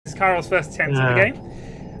Kyrill's first attempt at the game.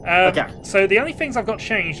 Okay. So the only things I've got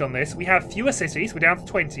changed on this, we have fewer cities. We're down to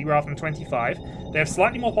 20 rather than 25. They have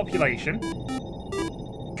slightly more population.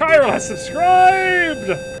 Kyrill has subscribed!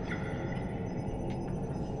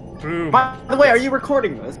 Boom. By the way, are you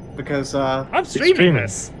recording this? Because, I'm streaming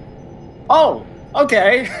this. Oh,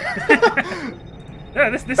 okay. Yeah,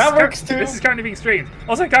 this that works too. This is currently being streamed.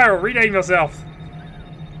 Also, Kyrill, rename yourself.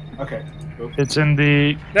 Okay. It's in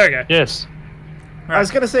the... There we go. Yes. Right. I was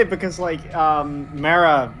gonna say, because, like,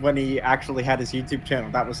 Mara, when he actually had his YouTube channel,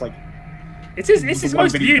 that was, like... It's his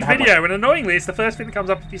most viewed video, and annoyingly, it's the first thing that comes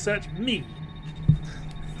up if you search me.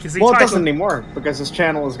 Well, it doesn't anymore, because his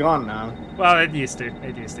channel is gone now. Well, it used to.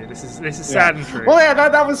 It used to. This is sad and true. Well, yeah,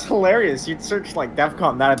 that was hilarious. You'd search, like,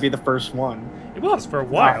 DEFCON, that'd be the first one. It was, for a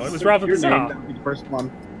while. It was rather bizarre. That would be the first one.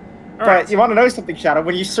 All but right. you want to know something, Shadow?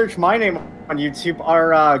 When you search my name on YouTube,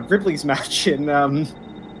 our Gribley's match in the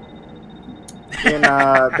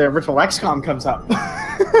original XCOM comes up.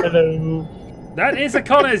 Hello. That is a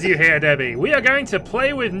con, as you hear, Debbie. We are going to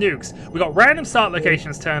play with nukes. We got random start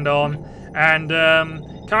locations turned on, and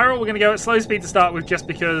Kyrill, we're going to go at slow speed to start with, just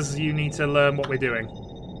because you need to learn what we're doing.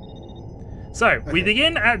 So we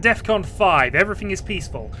begin at DEFCON 5. Everything is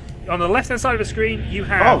peaceful. On the left-hand side of the screen, you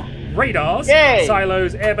have radars,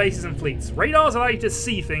 silos, air bases, and fleets. Radars allow you to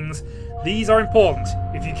see things. These are important.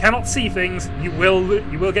 If you cannot see things, you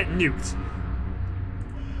will get nuked.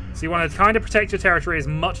 So you want to kind of protect your territory as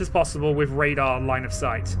much as possible with radar line of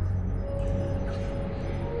sight.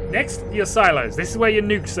 Next, your silos. This is where your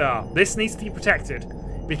nukes are. This needs to be protected,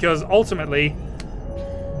 because ultimately,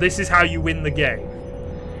 this is how you win the game.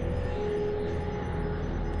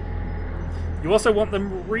 You also want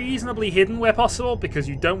them reasonably hidden where possible, because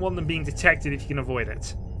you don't want them being detected if you can avoid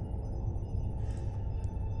it.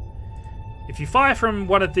 If you fire from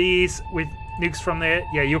one of these with nukes from there,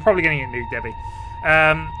 yeah, you're probably going to get nuked, Debbie.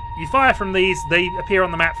 You fire from these, they appear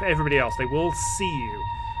on the map for everybody else. They will see you.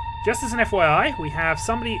 Just as an FYI, we have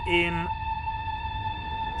somebody in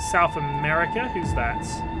South America. Who's that?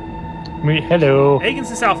 Me, hello.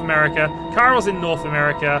 Aegon's in South America. Kyrill's in North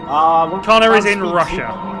America. Connor is in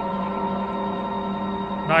Russia.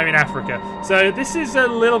 No, I'm in Africa. So this is a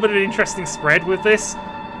little bit of an interesting spread with this.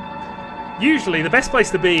 Usually, the best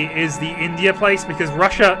place to be is the India place, because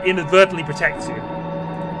Russia inadvertently protects you.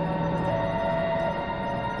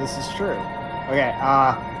 This is true. Okay,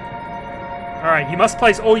 Alright, you must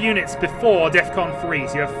place all units before DEFCON 3,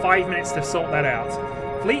 so you have 5 minutes to sort that out.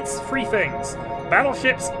 Fleets, 3 things.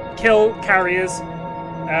 Battleships kill carriers.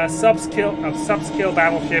 Subs kill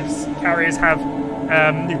battleships. Carriers have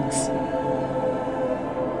nukes.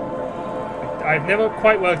 I've never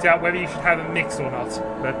quite worked out whether you should have a mix or not,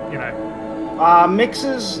 but, you know.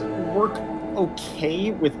 Mixes work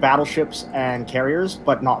okay with battleships and carriers,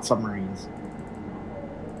 but not submarines.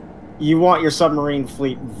 You want your submarine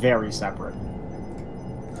fleet very separate.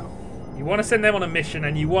 You want to send them on a mission,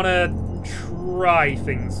 and you want to try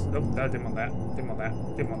things. Oh, I didn't want that. Didn't want that.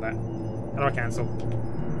 Didn't want that. How do I cancel?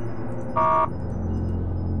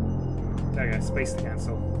 There you go. Space to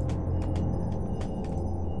cancel.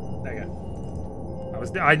 There you go.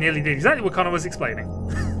 I nearly did exactly what Connor was explaining.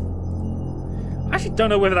 I actually don't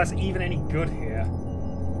know whether that's even any good here.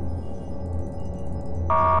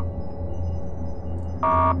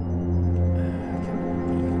 Can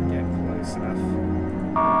get close enough.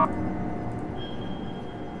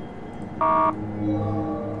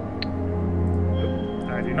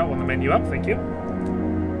 I do not want the menu up, thank you.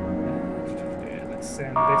 Let's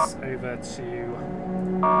send this over to...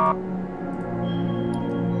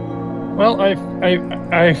 Well,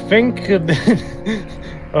 I think...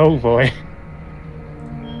 oh boy.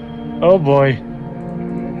 Oh boy.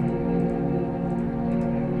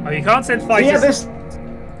 Oh, you can't send fighters... Yeah,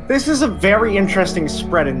 this is a very interesting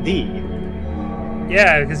spread indeed.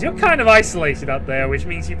 Yeah, because you're kind of isolated up there, which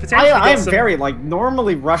means you potentially I am some... very, like,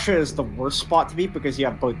 normally Russia is the worst spot to be because you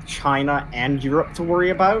have both China and Europe to worry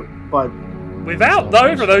about, but... Without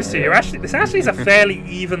over those two, you're actually... This actually is a fairly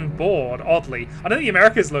even board, oddly. I know the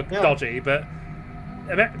Americas look dodgy, but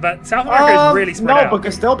South America is really spread out. No,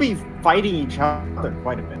 because they'll be fighting each other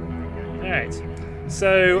quite a bit. Alright,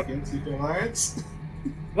 so...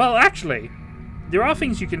 Well, actually, there are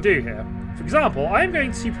things you can do here. For example, I am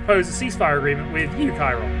going to propose a ceasefire agreement with you,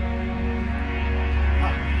 Kyrill.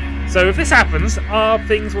 So if this happens, our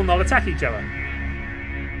things will not attack each other.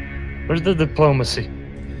 Where's the diplomacy?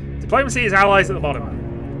 Diplomacy is allies at the bottom.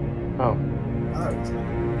 Oh.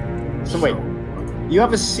 So wait, you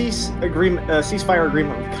have a ceasefire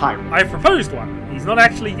agreement with Kyrill? I've proposed one. He's not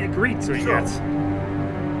actually agreed to it yet.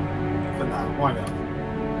 For now, why not?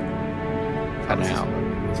 For now.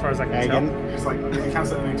 as far as I can tell. It's like you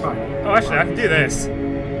cancel at any time. Oh, actually, I can do this.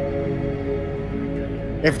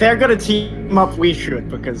 If they're gonna team up, we should,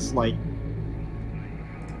 because, like...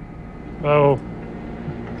 Oh.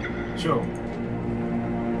 Sure.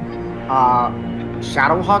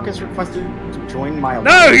 Shadowhawk is requested to join my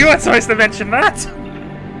No, alliance. you weren't supposed to mention that!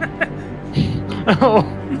 Oh.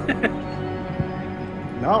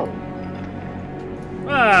 No.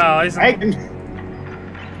 Well, isn't... Hagen.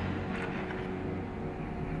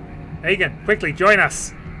 Hagen, quickly, join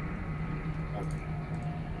us!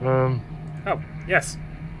 Um. Oh, yes.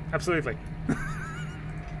 Absolutely.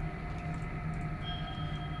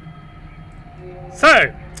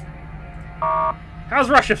 So, how's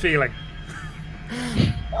Russia feeling?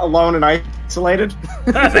 Alone and isolated.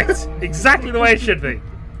 Perfect! Exactly the way it should be.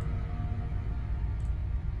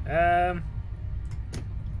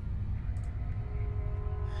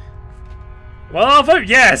 Well, I'll vote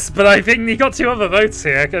yes, but I think you got 2 other votes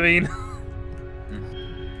here. I mean...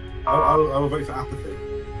 I will vote for apathy.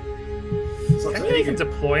 Can you even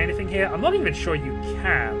deploy anything here? I'm not even sure you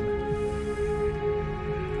can.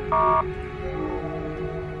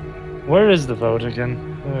 Where is the vote again?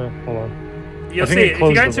 Hold on. You'll I think see it it. If you go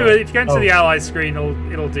closed the into vote. if you go into Oh. the Allies screen,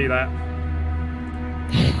 it'll do that.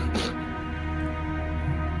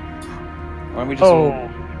 Why don't we just all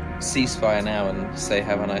ceasefire now and say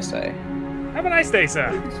have a nice day? Have a nice day,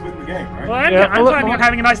 sir. Just win the game, right? Well, I'm Yeah, planning on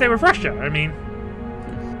having a nice day with Russia. I mean,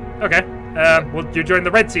 okay. Well, you join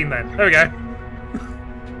the red team then. There we go.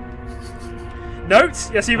 Note,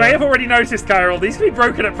 yes, you may have already noticed, Kyril, these can be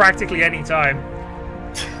broken at practically any time.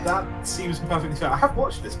 That seems perfectly fair. I have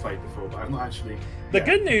watched this play before, but I've not actually... The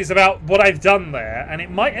good news about what I've done there, and it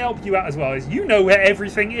might help you out as well, is you know where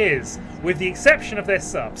everything is, with the exception of their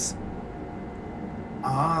subs.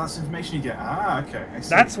 Ah, that's information you get. Ah, okay. I see.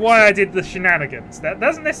 That's why I did the shenanigans. That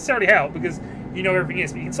doesn't necessarily help, because you know where everything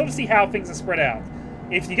is, but you can sort of see how things are spread out.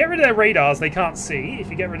 If you get rid of their radars, they can't see. If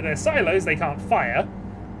you get rid of their silos, they can't fire.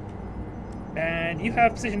 And you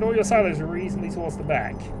have positioned all your silos reasonably towards the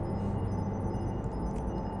back.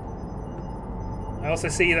 I also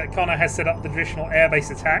see that Connor has set up the traditional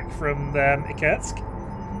airbase attack from Irkutsk.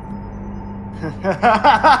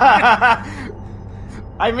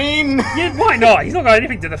 I mean... Yeah, why not? He's not got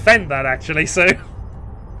anything to defend that, actually, so...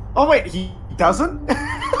 Oh wait, he doesn't?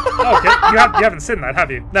 Oh, okay. You haven't seen that,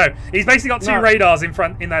 have you? No, he's basically got 2 radars in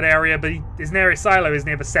that area, but his nearest silo is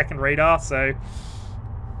near the 2nd radar, so...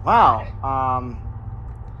 Wow,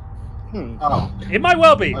 Oh. It might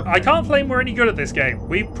well be. I can't claim we're any good at this game.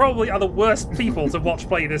 We probably are the worst people to watch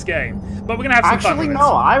play this game. But we're gonna have some fun actually, with no.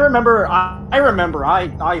 it. I remember.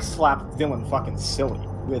 I slapped Dylan fucking silly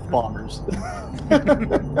with bombers.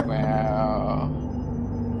 Wow.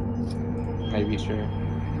 Maybe true.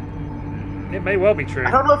 It may well be true.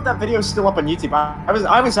 I don't know if that video is still up on YouTube.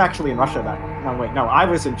 I was actually in Russia I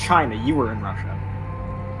was in China. You were in Russia.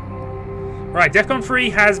 Right, DEFCON 3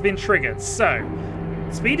 has been triggered. So,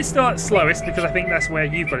 speed is still at slowest because I think that's where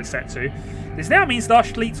you've got it set to. This now means the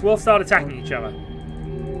Starship fleets will start attacking each other.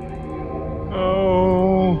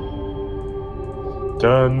 Oh.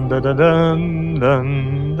 Dun dun dun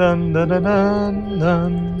dun dun dun dun dun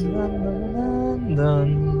dun dun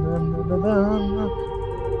dun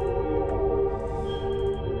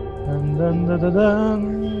dun dun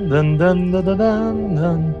dun dun dun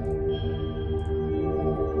dun.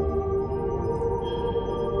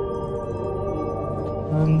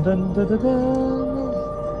 Dun, dun, dun, dun, dun.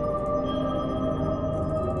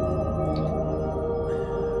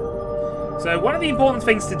 So one of the important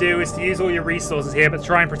things to do is to use all your resources here, but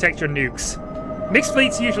try and protect your nukes. Mixed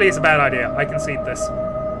fleets usually is a bad idea. I concede this.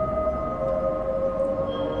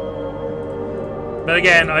 But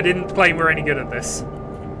again, I didn't claim we're any good at this.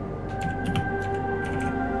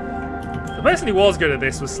 The person who was good at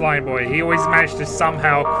this was Slime Boy. He always managed to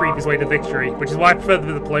somehow creep his way to victory, which is why I prefer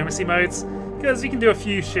the diplomacy modes, because you can do a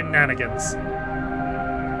few shenanigans.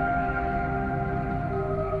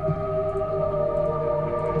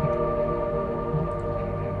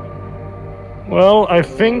 Well, I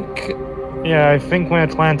think my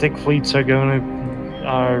Atlantic fleets are gone.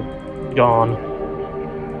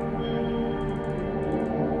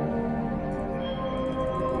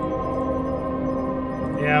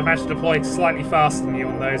 Yeah, I managed to deploy slightly faster than you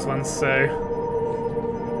on those ones, so...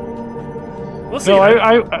 We'll see.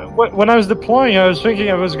 No, when I was deploying, I was thinking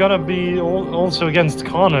I was gonna be also against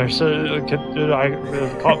Connor, so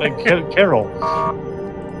Carol.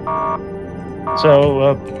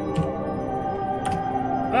 So,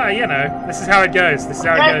 you know, this is how it goes. This is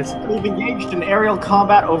how it goes. We've engaged in aerial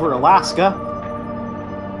combat over Alaska.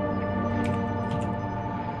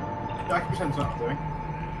 I can pretend it's not doing.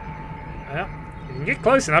 Yeah. can get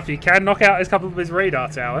close enough, you can knock out a couple of his radar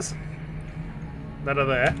towers that are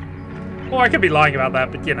there. Or I could be lying about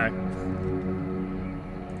that, but you know.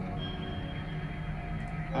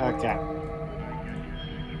 Okay.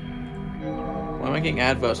 Why am I getting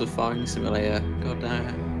adverts of Farming Simulator? God damn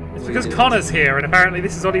it. It's because Connor's here, and apparently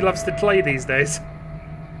this is what he loves to play these days.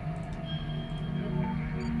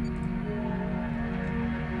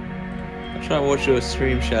 I try and watch your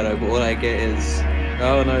stream, Shadow, but all I get is,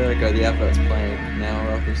 oh no, there you go, the advert's playing. Now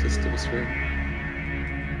we're up into the stupid stream.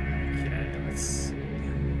 Okay, let's see.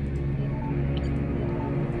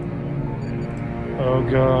 Oh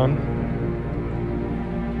god.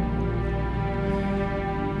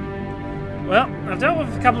 Well, I've dealt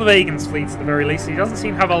with a couple of Aegon's fleets at the very least. He doesn't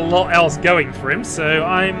seem to have a lot else going for him, so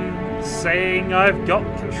I'm saying I've got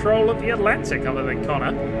control of the Atlantic other than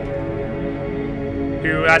Connor,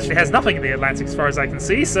 who actually has nothing in the Atlantic as far as I can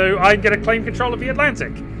see, so I'm going to claim control of the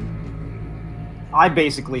Atlantic. I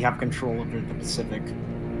basically have control of the Pacific.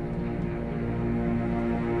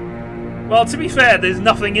 Well, to be fair, there's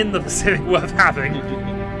nothing in the Pacific worth having.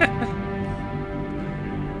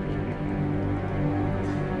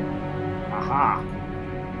 Aha.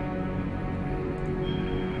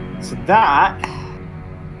 So that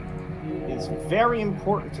is very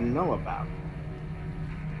important to know about.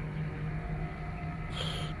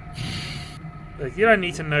 Look, you don't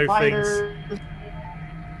need to know Fighters. things.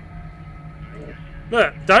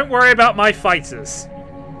 Look, don't worry about my fighters.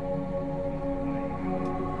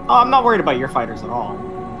 Oh, I'm not worried about your fighters at all.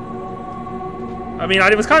 I mean,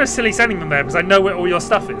 it was kind of silly sending them there because I know where all your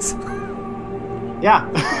stuff is. Yeah.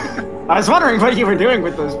 I was wondering what you were doing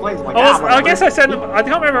with those planes. Like, I guess I sent them. I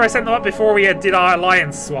can't remember if I sent them up before we did our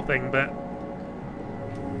alliance swapping, but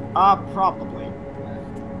probably.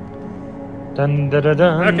 Dun, dun, dun,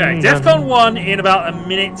 dun, okay. DEFCON 1 in about a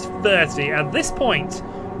minute 30. At this point,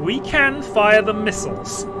 we can fire the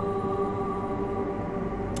missiles.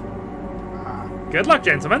 Good luck,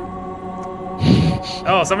 gentlemen.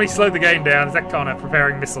 Oh, somebody slowed the game down. Is that Connor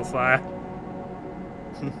preparing missile fire?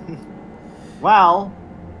 Well.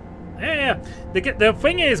 Yeah. The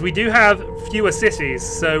thing is, we do have fewer cities,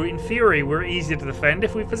 so in theory, we're easier to defend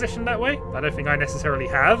if we position that way. I don't think I necessarily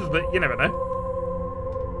have, but you never know.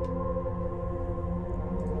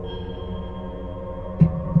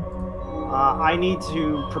 I need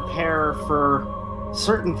to prepare for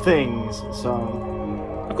certain things,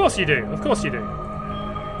 so. Of course you do. Of course you do.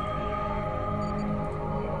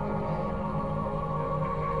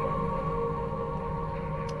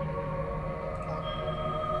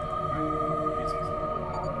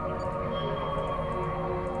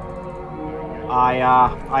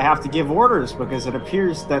 I have to give orders because it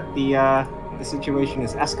appears that the situation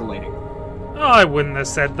is escalating. Oh, I wouldn't have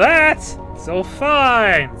said that. It's all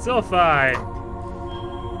fine. It's all fine.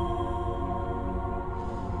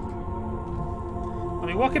 I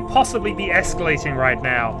mean, what could possibly be escalating right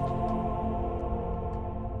now?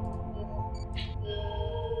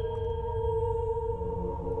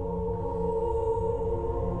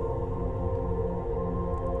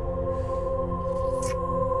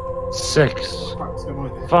 Six, Right, let's go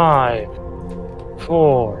with it. 5,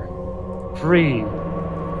 4, 3,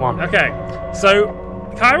 1. Okay, so,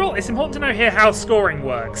 Kyril, it's important to know here how scoring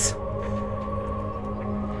works.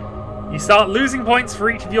 You start losing points for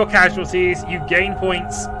each of your casualties, you gain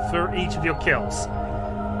points for each of your kills.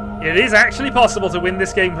 It is actually possible to win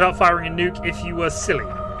this game without firing a nuke if you were silly.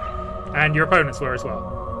 And your opponents were as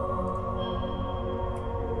well.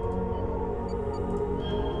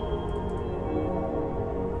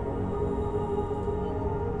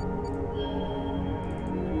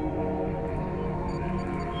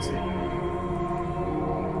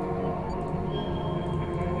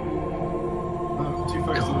 Too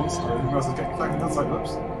focused on this, everyone else is getting flagged on that side,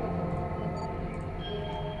 whoops.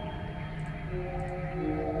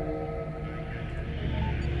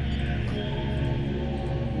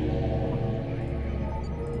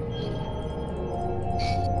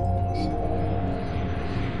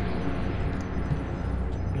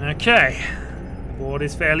 Okay, the board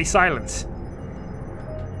is fairly silent.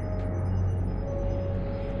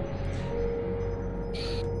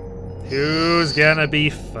 Who's gonna be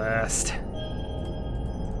first?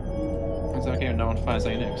 It's okay when no one fires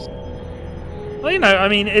any nukes. Well, you know, I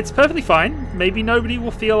mean, it's perfectly fine. Maybe nobody will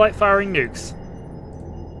feel like firing nukes.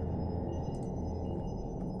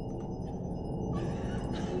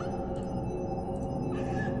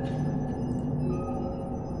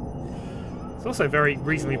 It's also very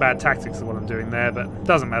reasonably bad tactics of what I'm doing there, but it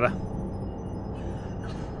doesn't matter.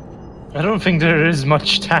 I don't think there is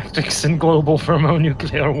much tactics in global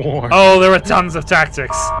thermonuclear war. Oh, there are tons of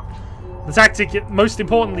tactics. The tactic, most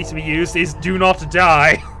importantly to be used, is do not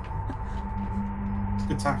die. It's a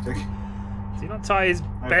good tactic. Do not die is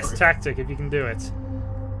best tactic if you can do it.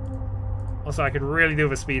 Also, I could really do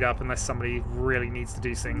with a speed up unless somebody really needs to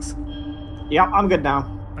do things. Yep, I'm good now.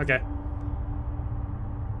 Okay.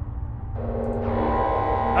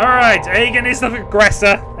 Alright, Aegon is the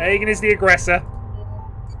aggressor. Aegon is the aggressor.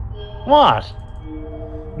 What?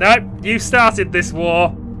 No, you started this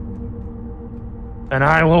war. And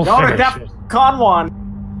I will Go to finish it. DEFCON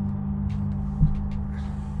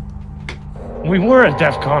 1. We were at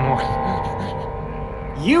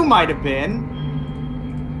DEFCON 1. You might have been.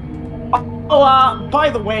 Oh, by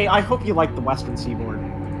the way, I hope you liked the Western Seaboard.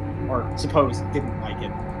 Or suppose didn't like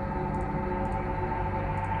it.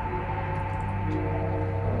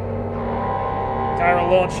 Gyro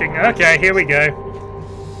launching. Okay, here we go.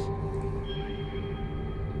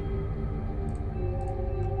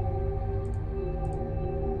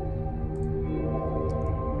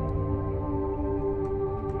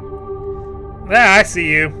 There, I see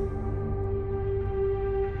you.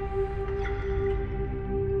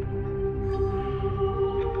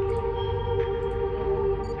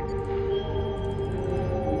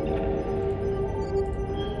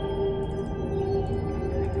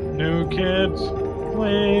 New kids,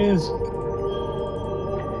 please.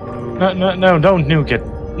 No, don't nuke it.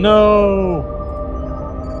 No.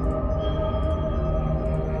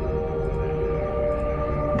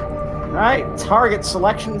 Right, target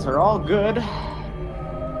selections are all good.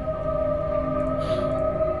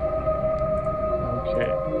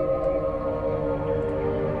 Okay.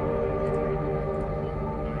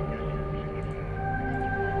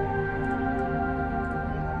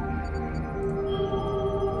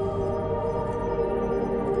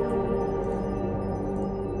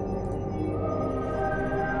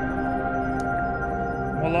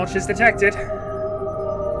 More launches detected.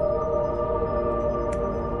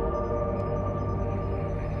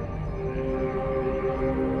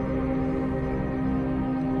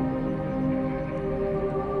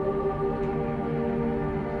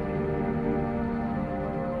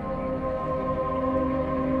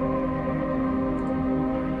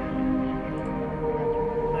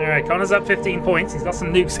 Alright, Connor's up 15 points. He's got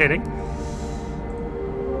some nukes hitting.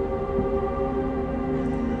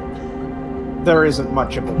 There isn't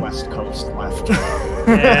much of the West Coast left.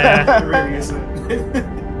 Yeah. It really isn't.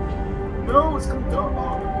 No, it's gonna go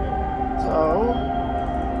on. So,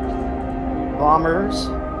 bombers,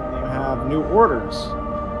 you have new orders.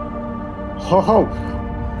 Ho ho!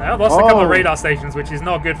 I lost a couple of radar stations, which is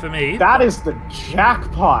not good for me. That is the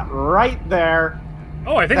jackpot right there.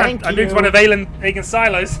 Oh, I think I nuked you. one of Aegon's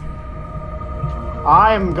silos.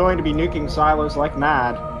 I'm going to be nuking silos like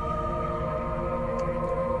mad.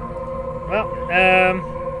 Well,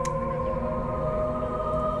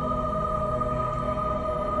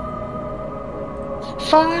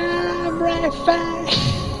 Fire breakfast.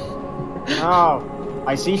 Oh,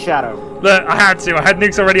 I see Shadow. look, I had to. I had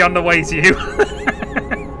nukes already on the way to you.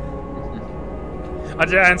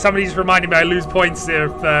 And somebody just reminded me I lose points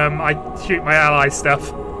if I shoot my ally stuff.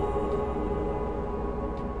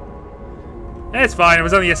 It's fine. It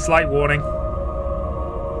was only a slight warning.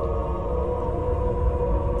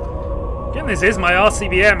 Goodness is my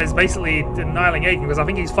RCBM is basically annihilating Aegon because I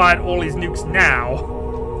think he's fired all his nukes now.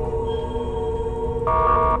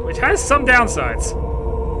 Which has some downsides.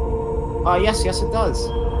 Yes, it does.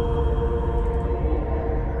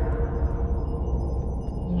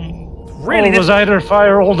 Really All was either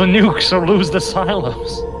fire all the nukes or lose the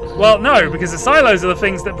silos. well, no, because the silos are the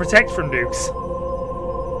things that protect from nukes.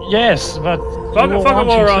 Yes, but Fuck you were a war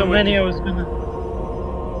launching so on with many you. I was gonna...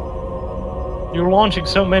 You were launching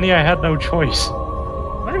so many I had no choice.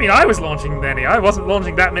 What do you mean I was launching many? I wasn't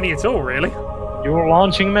launching that many at all, really. You were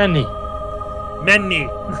launching many. Many,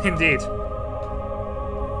 indeed.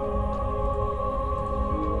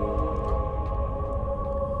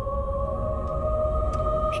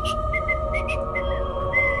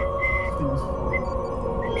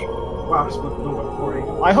 Wow, I just went no about 40.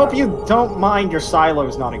 I hope you don't mind your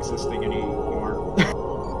silos not existing anymore.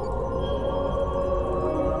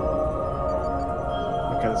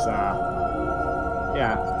 Because, yeah,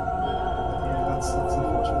 Yeah, that's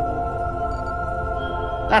unfortunate.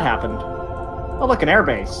 that happened. Oh, look, an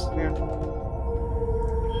airbase. Yeah.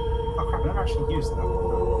 Oh crap, I never actually used that.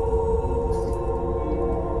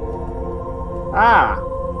 Ah.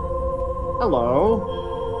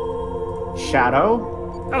 Hello. Shadow.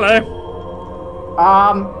 Hello.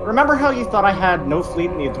 Remember how you thought I had no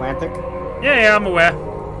fleet in the Atlantic? Yeah, I'm aware.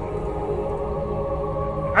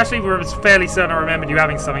 Actually, we were fairly certain I remembered you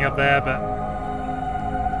having something up there, but...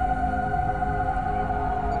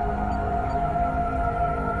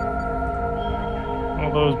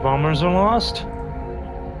 those bombers are lost.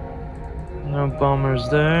 No bombers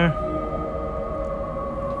there.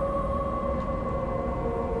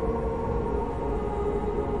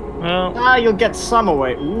 Well, Ah, you'll get some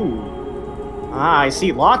away. Ooh. Ah, I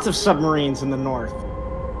see lots of submarines in the north.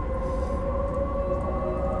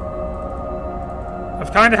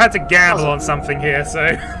 I've kind of had to gamble on something here,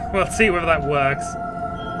 so we'll see whether that works.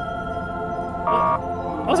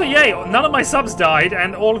 Also, yay, none of my subs died,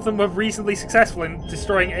 and all of them were reasonably successful in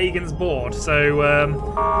destroying Aegon's board, so,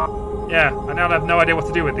 yeah, I now have no idea what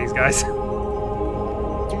to do with these guys.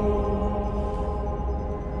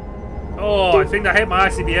 Oh, I think I hit my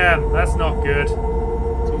ICBM. That's not good.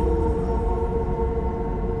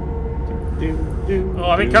 Oh,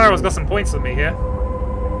 I think Kairo's got some points on me here.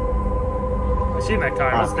 I assume they're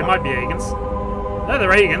Kairos. They might be Aegon's. No,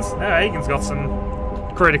 they're Aegon's. No, Aegon's got some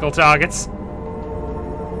critical targets.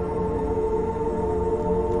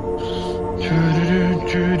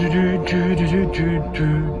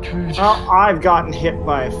 Well, I've gotten hit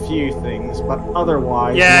by a few things, but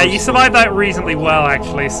otherwise... Yeah, you survived that reasonably well,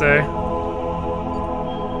 actually, so...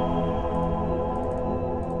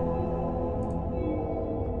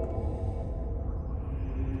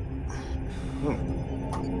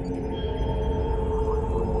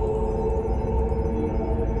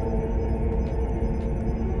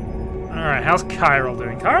 Alright, how's Kyril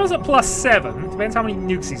doing? Kyril's at +7. Depends how many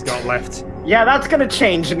nukes he's got left. Yeah, that's gonna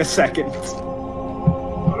change in a second.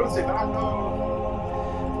 I don't say that, no.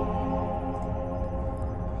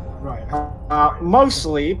 Right.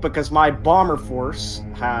 Mostly because my bomber force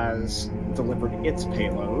has delivered its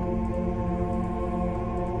payload.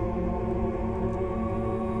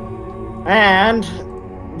 And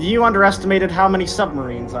you underestimated how many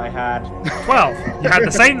submarines I had. 12. You had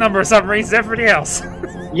the same number of submarines as everybody else.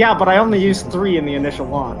 Yeah, but I only used 3 in the initial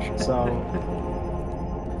launch, so...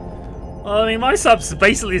 Well, I mean, my subs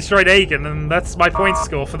basically destroyed Aegon, and that's my point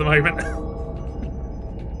score for the moment.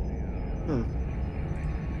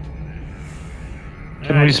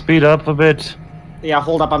 Can we speed up a bit? Yeah,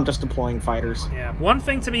 hold up, I'm just deploying fighters. Yeah, one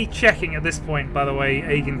thing to be checking at this point, by the way,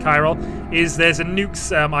 Aegon Kyril, is there's a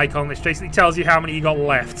nukes icon which basically tells you how many you got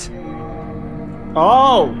left.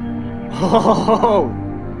 Oh! Oh!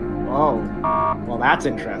 Oh. Well, that's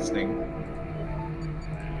interesting.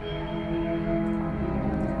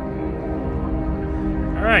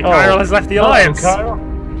 Alright, Kyril has left the alliance. Hello.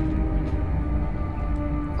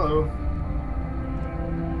 Hello.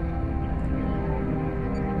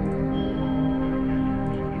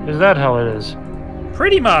 Is that how it is?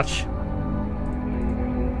 Pretty much.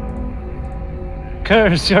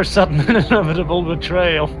 Curse your sudden and inevitable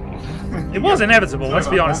betrayal. It was inevitable, let's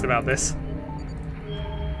be honest about this.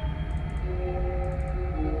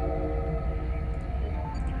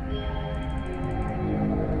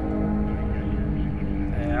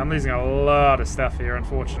 I'm losing a lot of stuff here,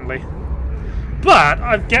 unfortunately. But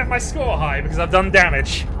I've kept my score high because I've done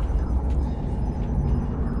damage.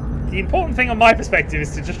 The important thing on my perspective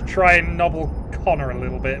is to just try and nobble Connor a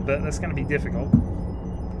little bit, but that's going to be difficult.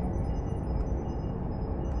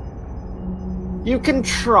 You can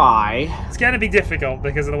try. It's going to be difficult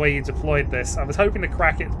because of the way you deployed this. I was hoping to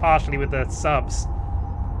crack it partially with the subs,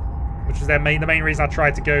 which was the main reason I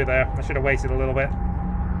tried to go there. I should have waited a little bit.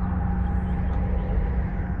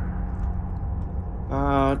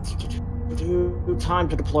 Time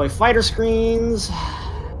to deploy fighter screens.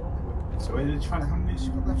 So where did you find how many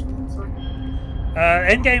you got left? Sorry?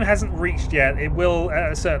 Endgame hasn't reached yet. It will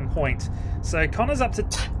at a certain point. So Connor's up to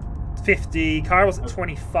 50. Kyril's at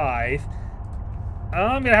 25.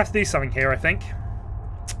 I'm going to have to do something here, I think.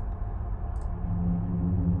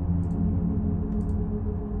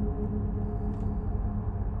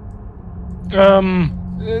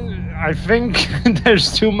 I think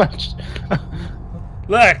there's too much.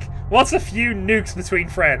 Look, what's a few nukes between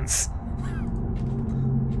friends?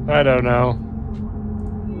 I don't know.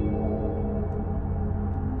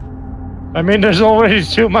 I mean, there's already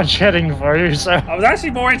too much heading for you, so... I was actually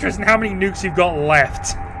more interested in how many nukes you've got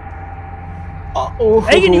left. Oh.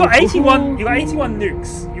 Aegon, you got 81. You got 81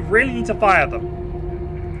 nukes. You really need to fire them.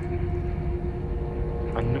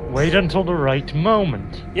 And wait until the right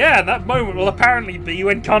moment. Yeah, and that moment will apparently be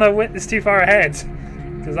when Connor went this too far ahead.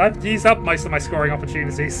 Because I've used up most of my scoring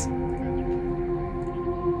opportunities.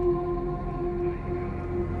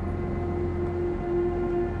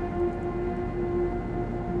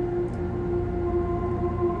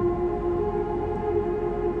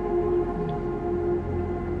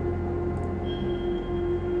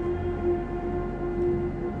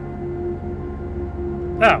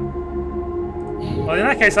 Oh. Well, in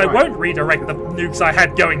that case, I won't redirect the nukes I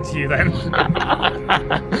had going to you then.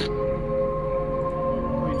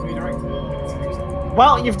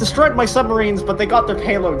 Well, you've destroyed my submarines, but they got their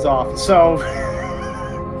payloads off, so...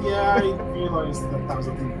 Yeah, I realised that was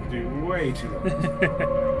a thing to do way too long.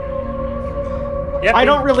 Yep, I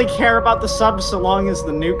don't really care about the subs so long as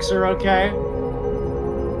the nukes are okay.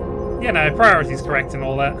 Yeah, no, priority's correct and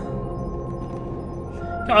all that.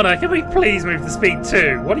 Connor, can we please move to speed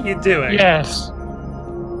 2? What are you doing? Yes.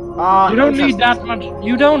 You don't need that much.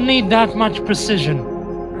 You don't need that much precision.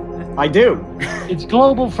 I do. It's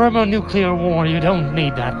global thermonuclear war. You don't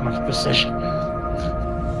need that much precision.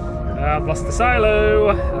 I've lost the silo.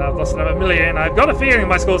 I've lost another million. I've got a feeling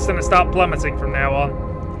my score's going to start plummeting from now on.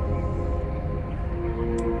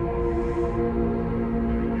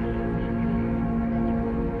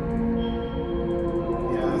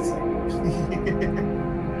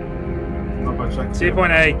 Not much I can do.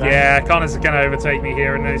 2.8, yeah, Connor's going to overtake me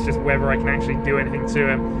here, and then it's just whether I can actually do anything to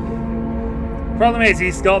him. Problem is,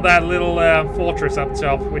 he's got that little fortress up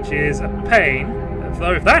top, which is a pain.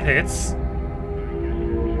 Though if that hits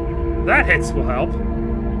will help.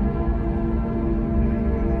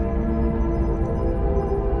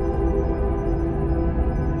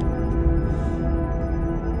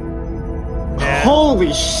 Yeah.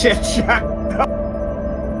 Holy shit, Jack!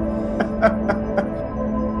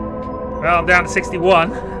 Well, I'm down to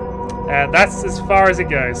 61, and that's as far as it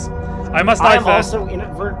goes. I must die I'm first. also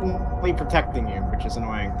inadvertently protecting you, which is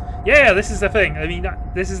annoying. Yeah, this is the thing. I mean,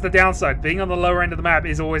 this is the downside. Being on the lower end of the map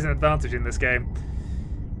is always an advantage in this game.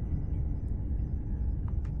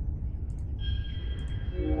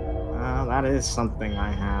 That is something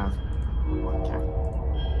I have. Okay.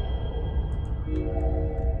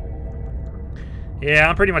 Yeah,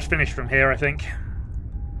 I'm pretty much finished from here, I think.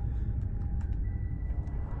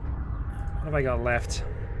 What have I got left?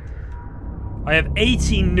 I have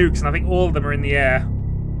 18 nukes, and I think all of them are in the air.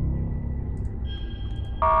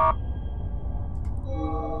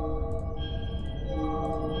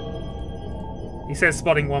 He says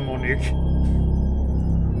spotting one more nuke.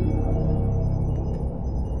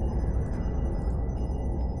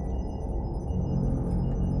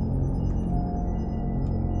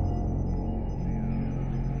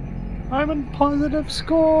 I'm in positive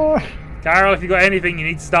score. Carol, if you got anything, you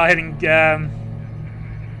need to start hitting.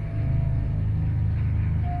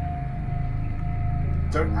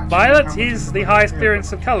 Violet is the highest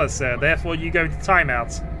clearance of colours, sir. Therefore, you go into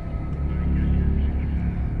timeout.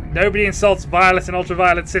 Nobody insults violet and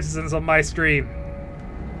ultraviolet citizens on my stream.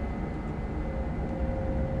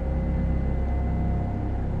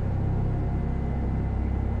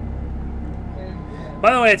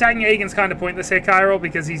 By the way, attacking Aegon's kind of pointless here, Cairo,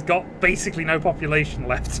 because he's got basically no population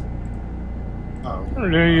left. Oh.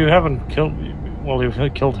 You haven't killed... Well,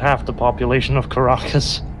 you've killed half the population of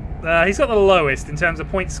Caracas. He's got the lowest in terms of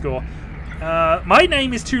point score. My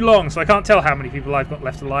name is too long, so I can't tell how many people I've got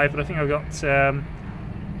left alive, but I think I've got...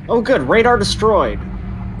 Oh good, radar destroyed.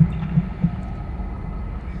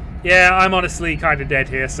 Yeah, I'm honestly kind of dead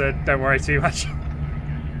here, so don't worry too much.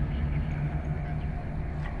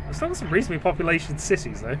 There's still some reasonably populated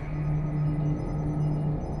cities, though.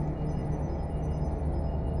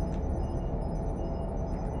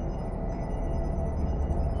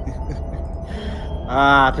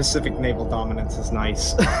 Pacific naval dominance is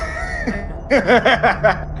nice.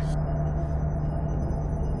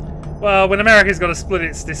 Well, when America's got to split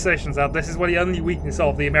its decisions up, this is one of the only weakness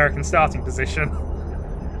of the American starting position.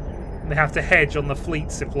 They have to hedge on the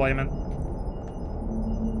fleet's deployment.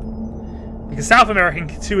 Because South America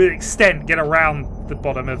can, to an extent, get around the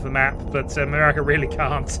bottom of the map, but America really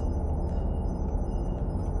can't.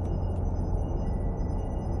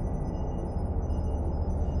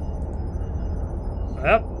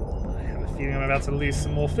 Well, I have a feeling I'm about to lose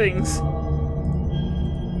some more things.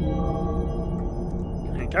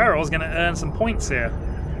 And Carol's going to earn some points here.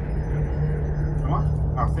 Am I?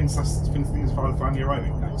 Oh, things finally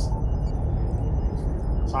arriving. Nice.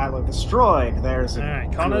 Silo destroyed. There's a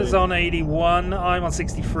Alright, Connor's on 81, I'm on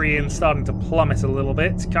 63 and starting to plummet a little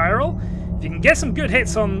bit. Chiral, if you can get some good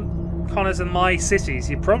hits on Connor's and my cities,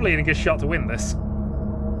 you're probably in a good shot to win this.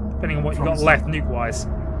 Depending on what you've got left nuke-wise.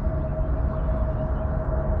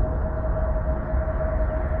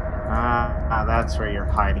 That's where you're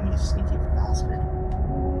hiding, you sneaky bastard.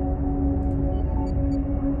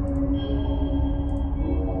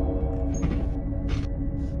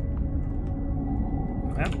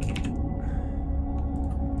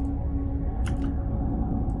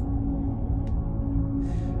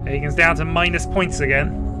 Hagen's down to minus points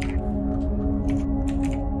again.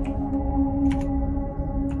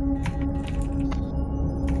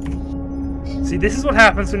 See, this is what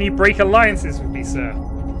happens when you break alliances with me, sir.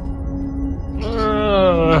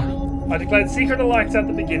 I declared Secret Alliance at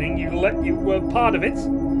the beginning. You were part of it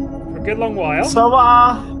for a good long while. So,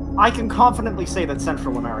 I can confidently say that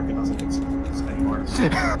Central America doesn't exist anymore.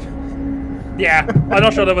 Yeah, I'm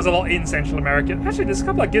not sure there was a lot in Central America. Actually, there's a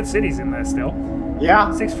couple of good cities in there still. Yeah.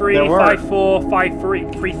 6-3, 5-4,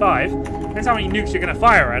 5-3, 3-5. Depends how many nukes you're going to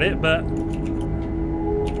fire at it, but...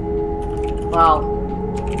 Well...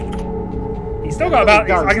 He's still got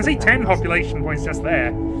about... I can see 10 population points just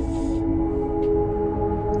there.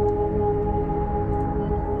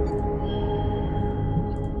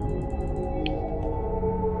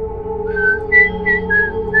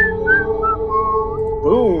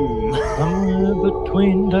 Boom! Somewhere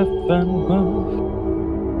between death and birth,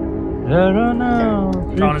 there are now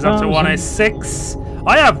John is up to 106.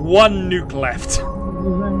 I have one nuke left.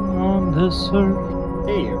 on this earth.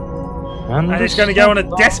 Hey, you. And it's going to go on a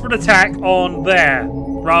desperate attack on there,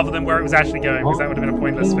 rather than where it was actually going, because that would have been a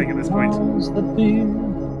pointless thing at this point. That be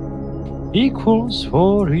equals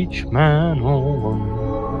for each man or woman.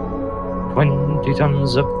 20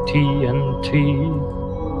 tons of TNT.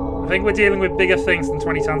 I think we're dealing with bigger things than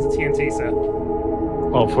 20 tons of TNT, sir.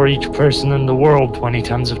 Well, for each person in the world, 20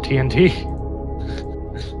 tons of TNT.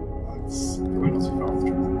 That's probably not too far off the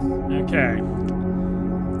truth. Okay.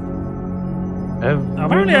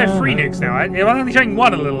 Apparently I have 3 nukes now. I was only showing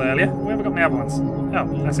 1 a little earlier. Where have I got my other ones?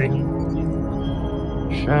 Oh, I see.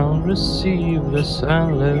 Shall receive this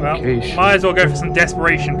allocation. Well, might as well go for some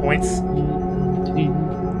desperation points.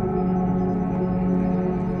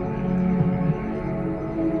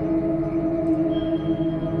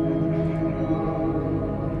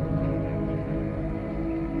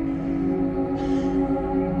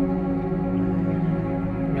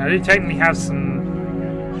 I do technically have some...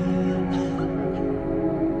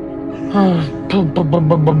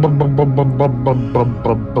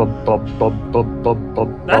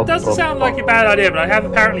 That doesn't sound like a bad idea, but I have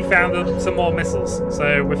apparently found some more missiles,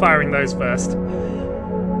 so we're firing those first.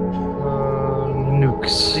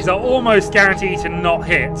 Nukes. These are almost guaranteed to not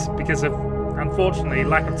hit because of, unfortunately,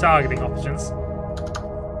 lack of targeting options.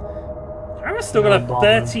 I've still got a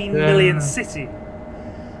 13 million city.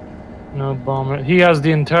 No bomber. He has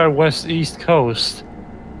the entire east coast.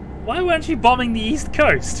 Why weren't you bombing the east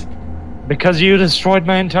coast? Because you destroyed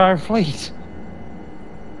my entire fleet.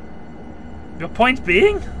 Your point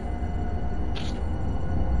being?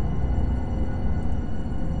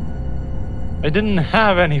 I didn't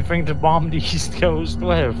have anything to bomb the east coast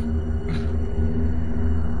with.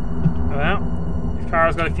 Well, if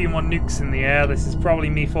Kara's got a few more nukes in the air, this is probably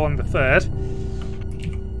me falling to 3rd.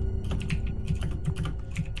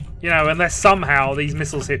 You know, unless somehow these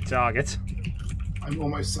missiles hit target. I'm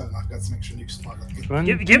almost certain I've got some extra nukes to target.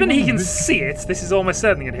 Given he can see it, this is almost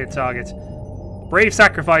certainly going to hit target. Brave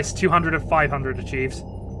sacrifice, 200 of 500 achieved.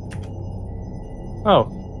 Oh.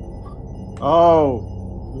 Oh.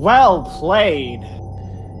 Well played.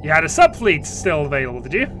 You had a subfleet still available,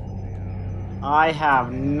 did you? I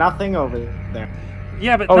have nothing over there.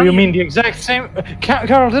 Yeah, but... Oh, you mean the exact same...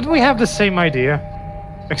 Carol, did we have the same idea?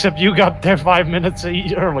 Except you got there 5 minutes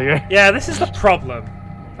earlier. Yeah, this is the problem,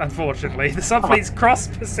 unfortunately. The subfleet's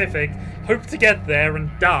cross-Pacific, hope to get there and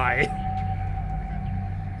die.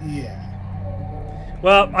 Yeah.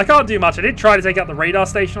 Well, I can't do much. I did try to take out the radar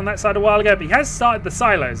station on that side a while ago, but he has started the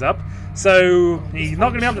silos up, so he's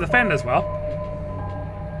not going to be able to defend as well.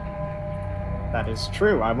 That is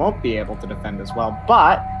true. I won't be able to defend as well,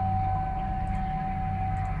 but...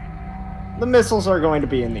 the missiles are going to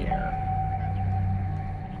be in the air.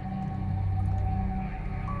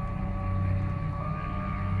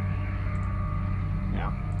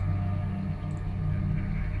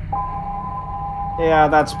 Yeah,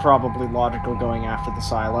 that's probably logical going after the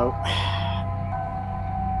silo.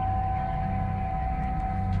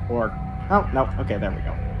 Or... oh, no. Okay, there we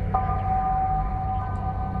go.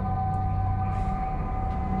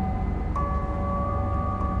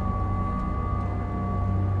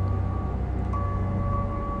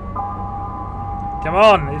 Come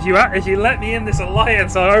on, if you let me in this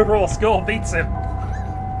alliance, our overall score beats him.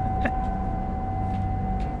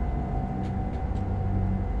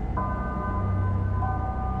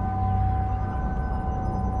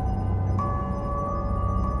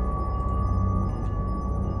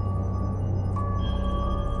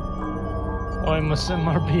 Why must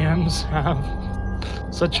MRPMs have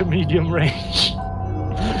such a medium range?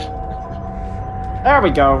 There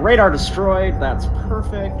we go. Radar destroyed. That's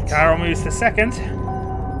perfect. Carol moves to 2nd.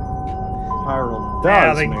 Spiral does.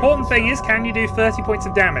 Yeah, the important thing is, can you do 30 points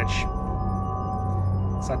of damage?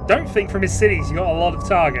 So I don't think from his cities you got a lot of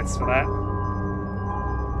targets for that.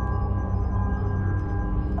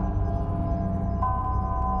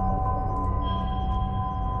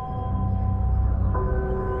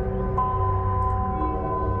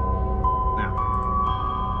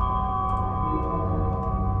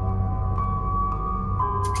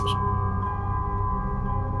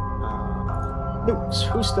 nukes.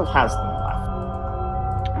 Who still has them left?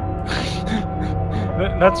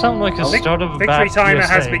 That sounds like a start of a Victory bad timer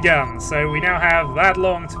has PSA. begun, so we now have that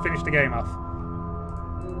long to finish the game off.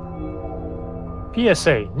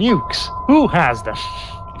 PSA, nukes. Who has them?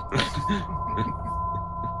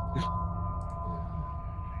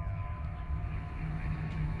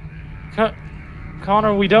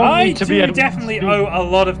 Connor, we don't need to be I at definitely owe a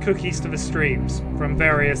lot of cookies to the streams from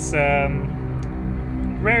various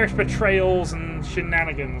betrayals and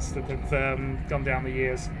shenanigans that have gone down the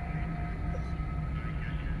years.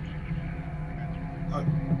 I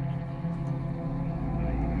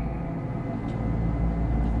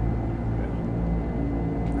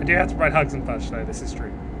do have to provide hugs and touch, though. This is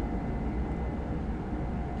true.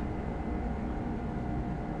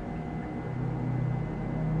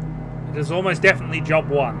 It is almost definitely job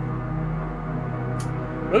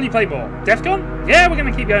 1. Will you play more? DEFCON? Yeah, we're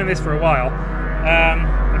going to keep going this for a while.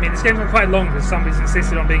 I mean, this game's been quite long because somebody's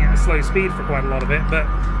insisted on being at a slow speed for quite a lot of it, but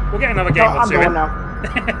we'll get another game or two in. Now.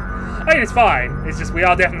 I mean, it's fine. It's just we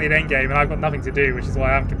are definitely at endgame, and I've got nothing to do, which is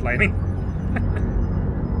why I'm complaining.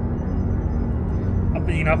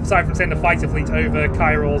 You know, aside from sending a fighter fleet over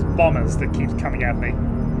Kyrol's bombers that keeps coming at me.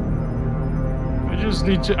 I just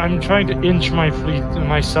need to. I'm trying to inch my fleet,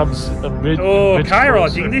 my subs a bit. Oh, a bit Kyrol,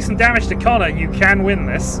 if closer. you can do some damage to Connor, you can win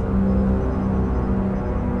this.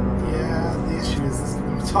 Yeah, the issue is there's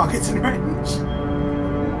no targets in range.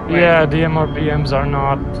 Yeah, the MRBMs are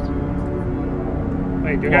not.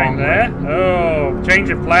 Wait, you're going there? Oh, change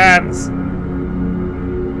of plans.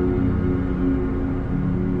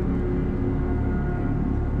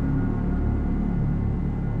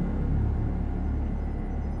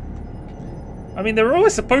 I mean, they were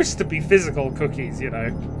always supposed to be physical cookies, you know,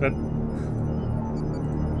 but...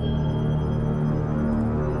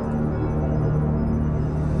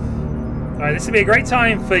 Alright, this would be a great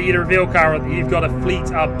time for you to reveal, Carol, that you've got a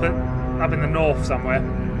fleet up in the north somewhere.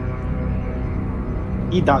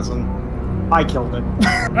 He doesn't. I killed it.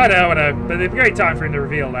 I know, but it'd be a great time for him to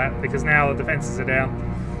reveal that, because now the defenses are down.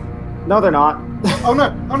 No, they're not. Oh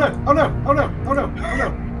no! Oh no! Oh no! Oh no! Oh no! Oh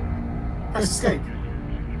no! Press escape.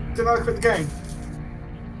 Did I quit the game?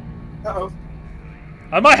 Uh-oh.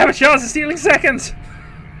 I might have a chance of stealing second! It's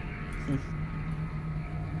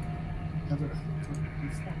not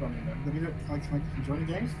running though. Can I join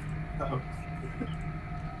the game? Uh-oh.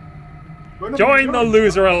 Join the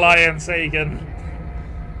loser alliance, Aegon.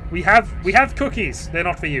 We have cookies. They're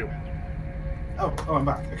not for you. Oh, I'm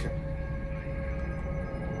back. Okay.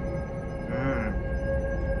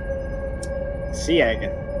 See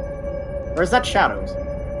Aegon. Or is that Shadows?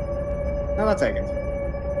 No, that's Aegon.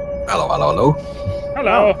 Hello, hello, hello.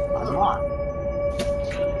 Hello. I'm on.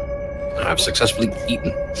 I've successfully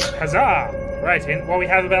eaten. Huzzah! Right, well, we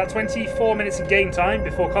have about 24 minutes of game time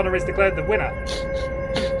before Connor is declared the winner.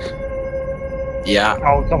 Yeah.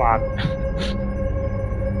 Oh, come on.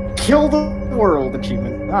 Kill the world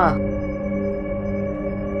achievement. Ah.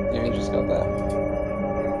 Yeah, you just got that.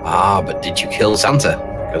 Ah, but did you kill Santa?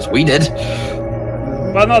 Because we did.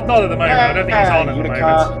 Well, not at the moment. I don't think he's on at the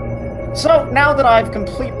moment. So, now that I've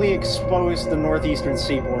completely exposed the northeastern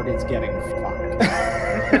seaboard, it's getting fucked.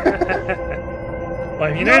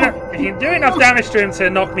 Well, if you do enough damage to him to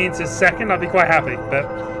knock me into second, I'd be quite happy, but...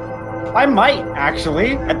 I might,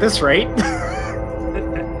 actually, at this rate.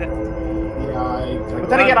 But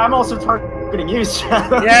then again, I'm also targeting you,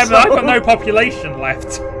 Shadow. Yeah, but I've got no population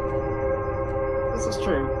left. This is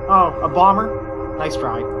true. Oh, a bomber? Nice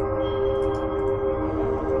try.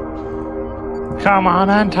 Come on,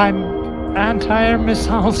 anti-air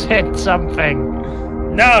missiles hit something.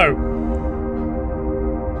 No!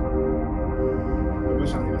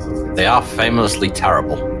 They are famously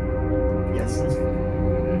terrible. Yes.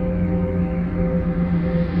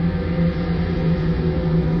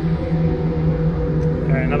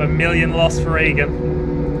 Okay, another million loss for Aegon.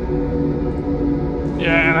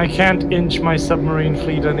 Yeah, and I can't inch my submarine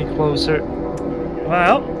fleet any closer.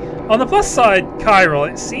 Well, on the plus side, Kyrol,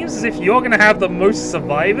 it seems as if you're going to have the most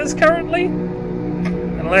survivors currently.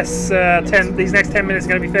 Unless these next 10 minutes are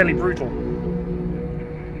going to be fairly brutal.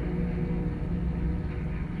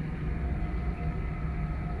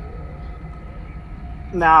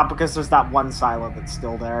 Nah, because there's that one silo that's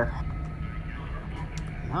still there.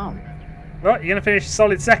 No. Well, you're going to finish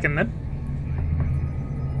solid second then.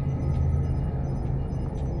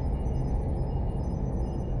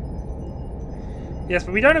 Yes,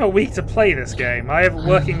 but we don't have a week to play this game. I have a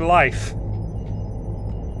working life.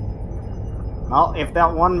 Well, if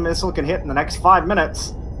that one missile can hit in the next 5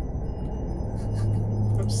 minutes...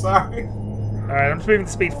 I'm sorry. Alright, I'm just moving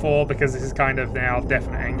to speed 4 because this is kind of now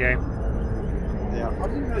definite endgame. Yeah. I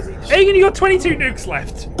didn't realize each... Aegon, you got 22 nukes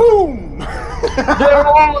left. Boom! They're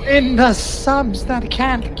all in the subs that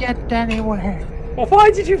can't get anywhere. Well,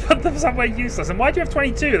 why did you put them somewhere useless? And why do you have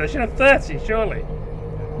 22? They should have 30, surely.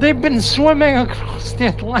 They've been swimming across the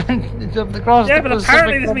Atlantic, across Yeah, the but Pacific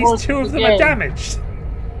apparently this for means most 2 of of the them are game. damaged.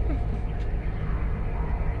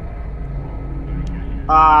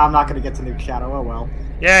 I'm not gonna get to Nuke Shadow, oh well.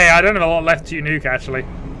 Yeah, I don't have a lot left to nuke, actually.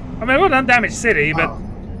 I mean, I've got an undamaged city, but... Oh.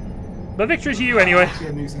 The victory's you, anyway. Actually,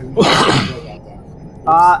 I knew something more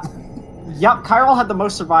about that. Yep, Kyril had the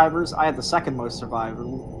most survivors. I had the second most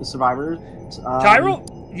survivors.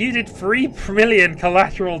 Tyrell, you did 3 million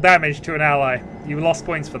collateral damage to an ally. You lost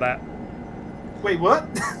points for that. Wait, what?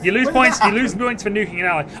 You lose When did points. that You lose points for nuking an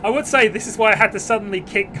ally. I would say this is why I had to suddenly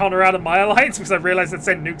kick Connor out of my alliance because I realized I'd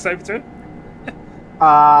send nukes over to him.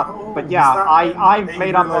 But yeah, is that I when made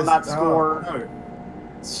you up on that realised- score no.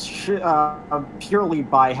 purely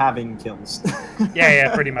by having kills.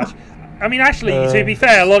 Yeah, pretty much. I mean, actually, to be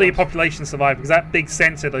fair, a lot of your population survived because that big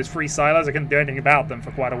center, those 3 silos, I couldn't do anything about them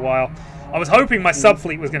for quite a while. I was hoping my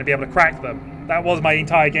subfleet was going to be able to crack them. That was my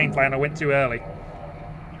entire game plan. I went too early.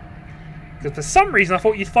 Because for some reason I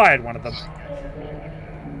thought you'd fired one of them.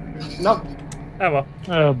 Nope. Oh well.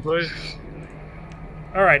 Oh boy.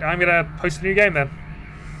 Alright, I'm going to post a new game then.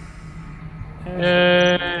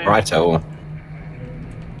 Righto.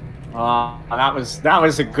 That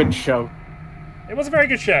was a good show. It was a very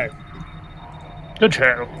good show. Good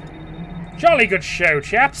show. Jolly good show,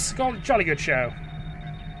 chaps. Jolly good show.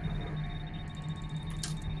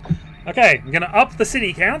 Okay, I'm going to up the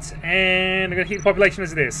city count, and I'm going to keep the population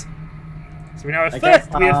as it is. So we now have,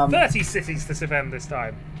 we have 30 cities to defend this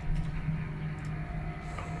time.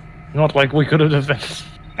 Not like we could have defended.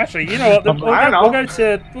 Actually, you know what?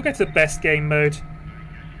 We'll go to best game mode.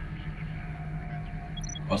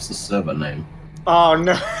 What's the server name? Oh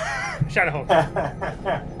no.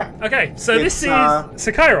 Shadowhawk. Okay, so this is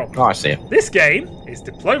Sekiro. Oh, I see it. This game is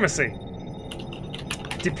diplomacy.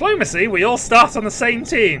 Diplomacy, we all start on the same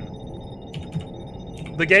team.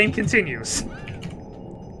 The game continues.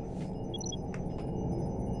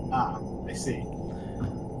 I see.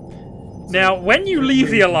 Now, when you leave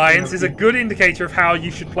the alliance is a good indicator of how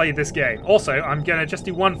you should play this game. Also, I'm going to just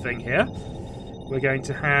do one thing here. We're going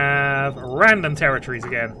to have random territories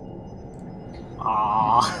again.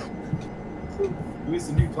 Who is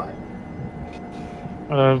the new player?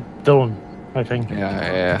 Dylan, I think.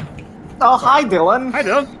 Yeah. Oh, hi, Dylan. Hi,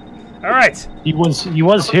 Dylan. All right. He was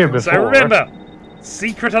here before. So remember,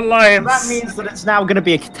 secret alliance. That means that it's now going to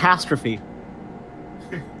be a catastrophe.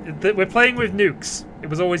 We're playing with nukes. It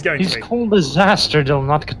was always going He's to be. called disaster, Dylan,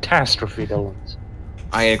 not catastrophe, Dylan.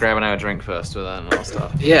 I need to grab another drink first with that and I'll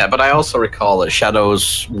start. Yeah, but I also recall that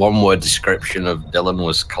Shadow's one-word description of Dylan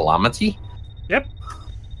was calamity. Yep.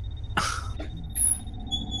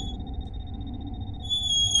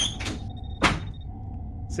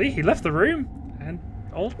 See, he left the room, and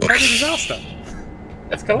all total disaster.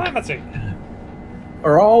 It's calamity.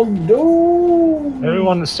 We're all doomed.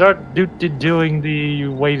 Everyone start doing the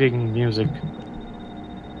waiting music.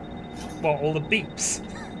 What, all the beeps?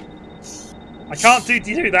 I can't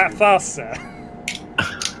do that fast, sir.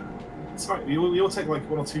 It's right. We all take like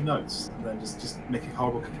 1 or 2 notes and then just make a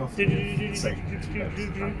horrible cacophony.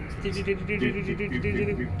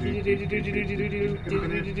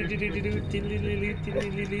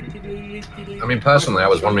 I mean, personally, I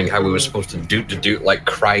was wondering how we were supposed to do like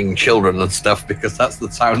crying children and stuff because that's the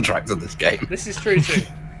soundtrack to this game. This is true too.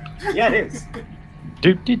 Yeah, it is.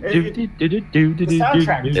 That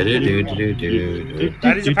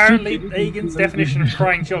is apparently Aegon's definition of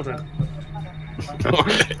crying children. The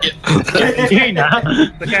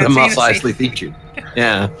Mos Eisley theme tune.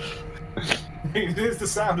 Yeah. It is the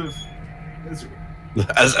sound of misery.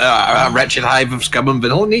 As a wretched hive of scum and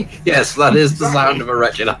villainy? Yes, that is the sound of a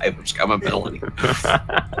wretched hive of scum and villainy.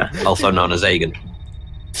 Also known as Aegon.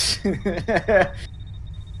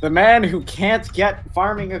 The man who can't get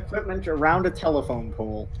farming equipment around a telephone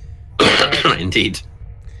pole. Indeed.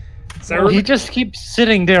 So He just keeps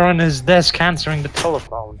sitting there on his desk answering the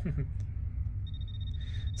telephone.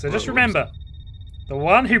 So just remember, the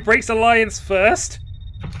one who breaks alliance first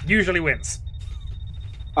usually wins.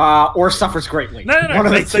 Or suffers greatly. No, One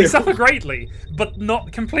of the they two. suffer greatly, but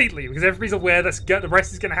not completely, because everybody's aware that the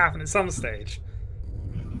rest is going to happen at some stage.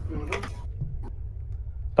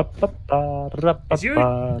 And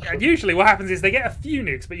usually what happens is they get a few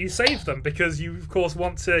nukes, but you save them because you, of course,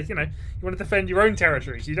 want to, you want to defend your own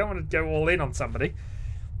territories. You don't want to go all in on somebody.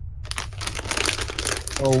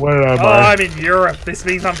 Oh, where am Oh, I? I'm in Europe. This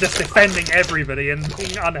means I'm just defending everybody and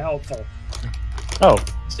being unhelpful. Oh.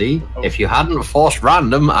 See, if you hadn't forced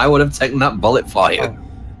random, I would have taken that bullet for you.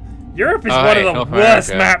 Europe is Oh, one hey, of the North worst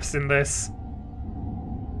America. maps in this.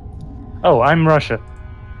 Oh, I'm Russia.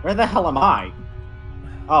 Where the hell am I?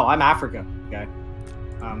 Oh, I'm Africa. Okay.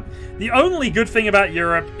 The only good thing about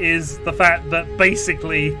Europe is the fact that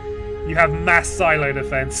basically you have mass silo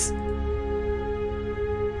defense.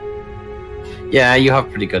 Yeah, you have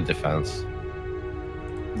pretty good defense.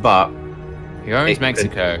 But Who owns It-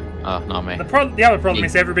 Mexico? Oh, not me. The other problem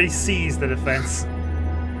is everybody sees the defense.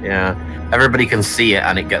 yeah, everybody can see it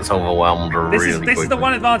and it gets overwhelmed This really is quickly. the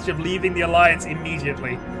one advantage of leaving the alliance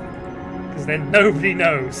immediately, because then nobody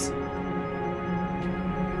knows.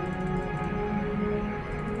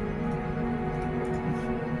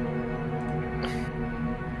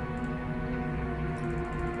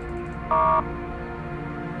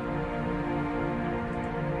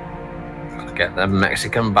 Let's get them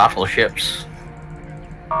Mexican battleships.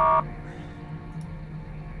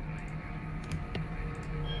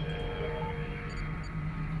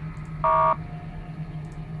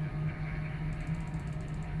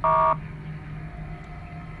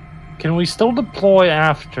 Can we still deploy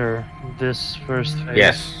after this first phase?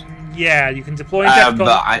 Yes. Yeah, you can deploy in DEFCON.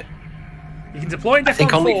 But You can deploy in I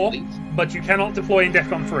think DEFCON only 4, fleets. but you cannot deploy in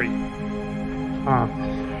DEFCON 3. Huh.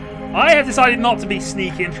 I have decided not to be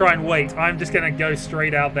sneaky and try and wait. I'm just going to go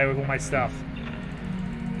straight out there with all my stuff.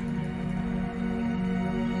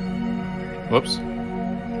 Whoops.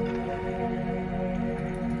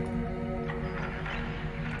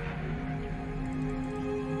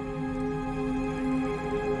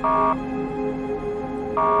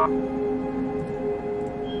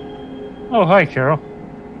 Oh, hi, Carol.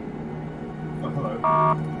 Oh,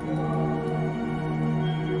 hello.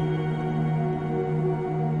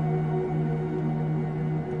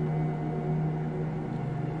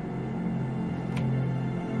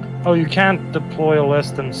 Oh, you can't deploy a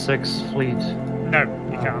less than 6 fleet. No,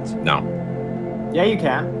 you can't. No. Yeah, you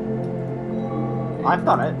can. I've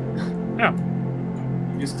done it.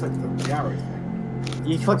 Oh. You just click the arrow thing.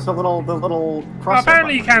 You click the little Well, cross.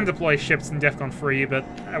 apparently you can deploy ships in DEFCON 3, but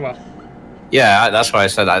oh well. Yeah, that's why I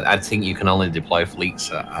said I think you can only deploy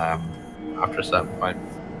fleets after a certain point.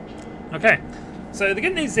 Okay. So the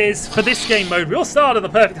good news is, for this game mode, we'll start at the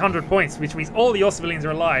perfect 100 points, which means all your civilians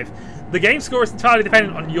are alive. The game score is entirely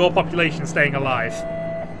dependent on your population staying alive.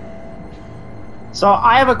 So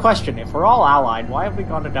I have a question. If we're all allied, why have we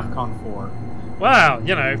gone to DEFCON 4? Wow,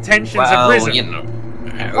 you know, tensions have risen. you know,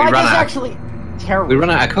 Why does actually terrible? we run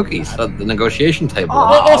out of cookies at the negotiation table. Oh,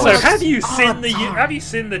 Well, also, Oh, have you oh, seen the darn. have you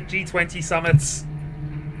seen the G20 summits?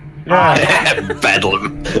 Yeah.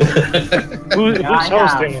 Bedlam. Who's Yeah, I have.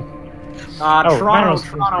 hosting it? Toronto Maro's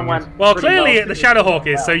Toronto hosting went. it. Well, pretty clearly well. the Shadowhawk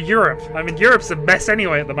is, so Europe. I mean, Europe's a mess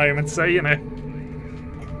anyway at the moment, so you know,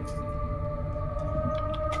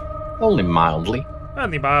 Only mildly.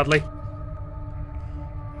 only mildly.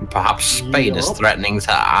 Perhaps Spain is Yup. threatening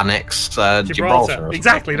to annex Gibraltar. or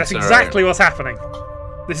Exactly, that's Sorry. exactly what's happening.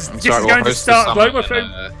 This is Sorry, going to host the start summit global in,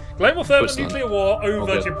 thermal Switzerland. nuclear war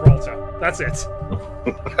over Okay. Gibraltar. That's it.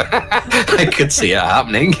 something. I could see it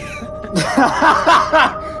happening.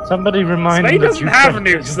 Somebody remind Spain me that doesn't you have can-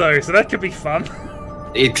 nukes though, so that could be fun.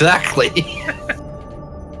 Exactly.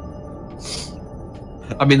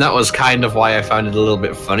 I mean, that was kind of why I found it a little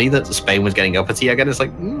bit funny that Spain was getting uppity again. It's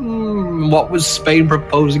like, what was Spain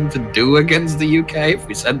proposing to do against the UK if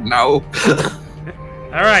we said no?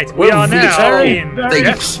 All right, we Well, are now very, in very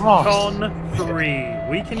DEFCON 3.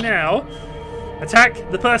 We can now attack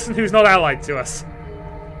the person who's not allied to us.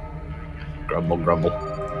 Grumble, grumble.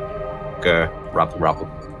 Grr, rabble, rabble.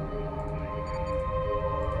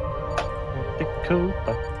 The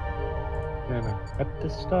Cooper. At the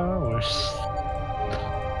Star Wars.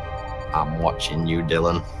 I'm watching you,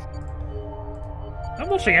 Dylan. I'm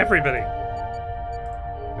watching everybody.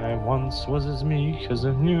 I once was as meek as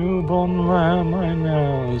a newborn lamb. I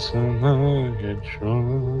now is a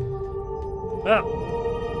Megatron.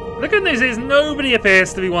 Well, the good news is nobody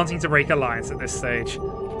appears to be wanting to break alliance at this stage.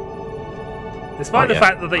 Despite the yeah.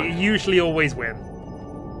 fact that they usually always win.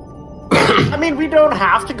 I mean, we don't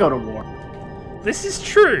have to go to war. This is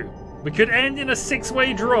true. We could end in a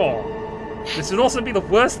 6-way draw. This would also be the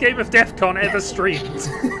worst game of DEFCON ever streamed.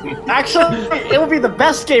 Actually, it will be the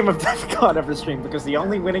best game of DEFCON ever streamed because the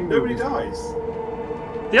only winning move. Nobody dies.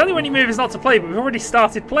 The only winning move is not to play, but we've already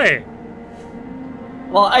started playing.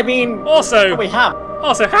 Well, I mean, Also, we have.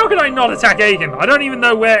 how can I not attack Aegon? I don't even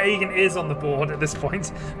know where Aegon is on the board at this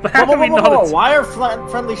point. But how Whoa, can we whoa, whoa, not whoa, attack? why are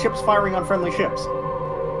friendly ships firing on friendly ships?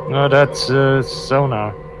 No, that's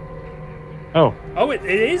sonar. Oh, Oh, it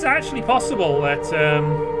is actually possible that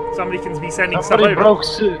somebody can be sending Somebody stuff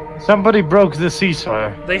over. Somebody broke the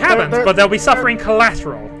ceasefire. They haven't, but they'll be suffering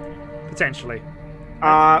collateral, potentially.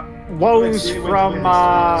 Woes from,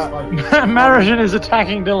 Marashin is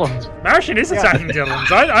attacking Dylan. Marashin is attacking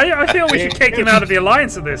Dylan's. I feel we should kick him out of the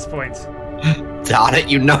alliance at this point. Darn it,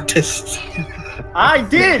 you noticed. I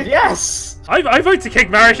did, yes! I vote to kick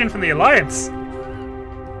Marashin from the alliance.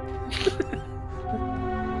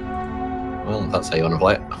 Well, that's how you want to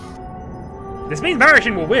play it. This means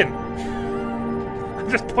Marashin will win. I'm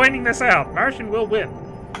just pointing this out. Marashin will win.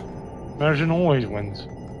 Marashin always wins.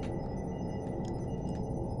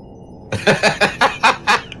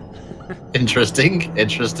 Interesting.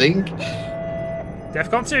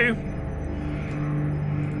 DEFCON 2.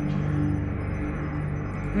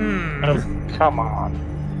 Oh, come on.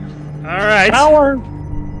 Alright. Power!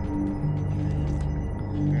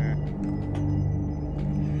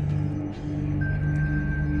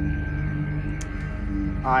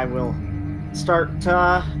 I will start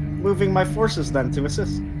moving my forces then to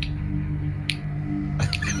assist.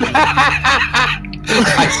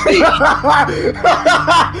 I see.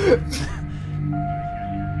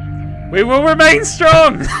 We will remain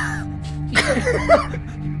strong!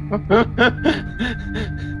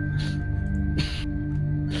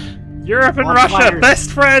 Europe and Russia,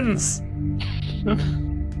 best friends!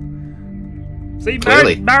 See,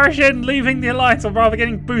 Marashin leaving the alliance, or rather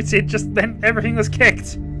getting booted, just then everything was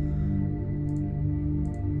kicked.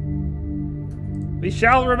 We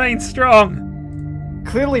shall remain strong.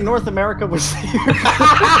 Clearly North America was here. We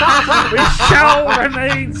shall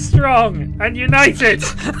remain strong and united.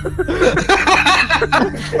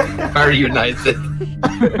 Very united.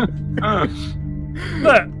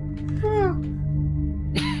 Look.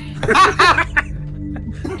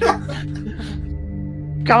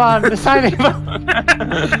 Come on, deciding.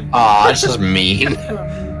 Aw, that's just mean.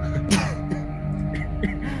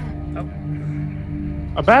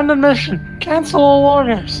 Abandon mission. Cancel all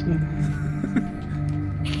orders.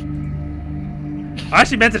 I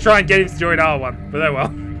actually meant to try and get him to join our one, but oh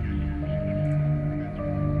well.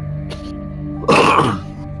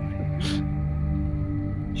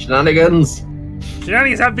 Shenanigans.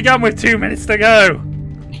 Shenanigans have begun with 2 minutes to go.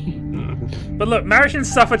 But look, Marashin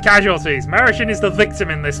suffered casualties. Marashin is the victim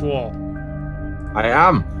in this war. I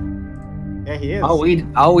am. Yeah, he is.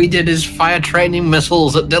 All we did is fire training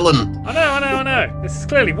missiles at Dylan. I know. This is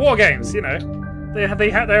clearly war games, you know. They're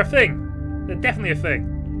a thing. They're definitely a thing.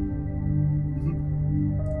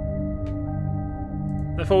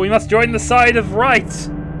 Therefore, we must join the side of right.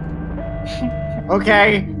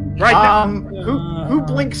 Okay. Right. Who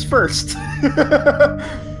blinks first?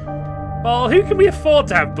 Well, who can we afford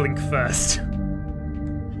to have blink first?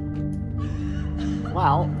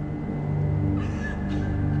 Well,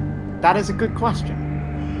 that is a good question.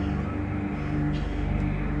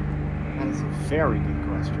 That is a very good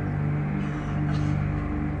question.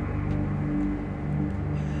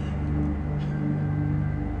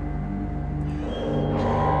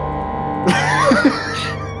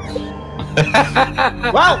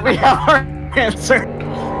 Well, we have our answer.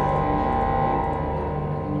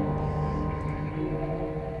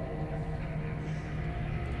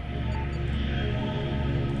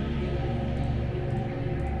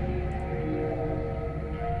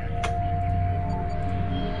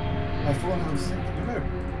 I thought I was thinking, no.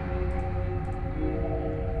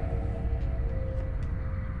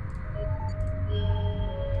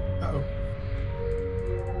 Uh-oh.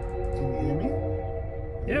 Can you hear me?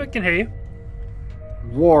 Yeah, I can hear you.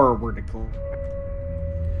 War were declared.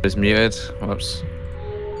 It's muted. Whoops.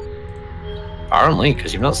 Apparently,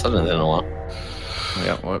 because you've not said anything in a while.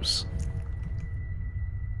 Yeah, whoops.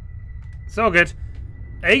 It's all good.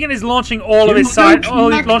 Aegon is launching all of his silos.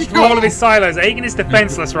 He's launched from all of his silos. Aegon is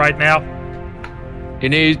defenseless right now. You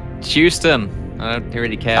need Houston. I don't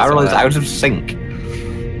really care. Barrel is out of sync.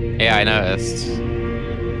 Yeah, I noticed. I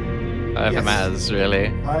don't know if it matters,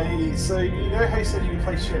 really. So you know how you said you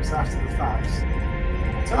replace ships after the fact?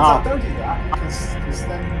 Turns out don't do that, because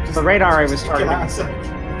then you just... The radar I was get out of targeting. sync.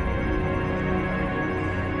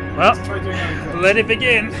 Well, Try doing that. let it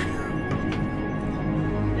begin.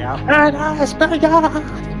 Yeah.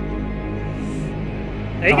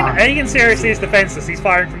 Aegon seriously is defenseless. He's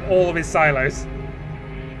firing from all of his silos.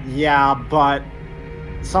 Yeah, but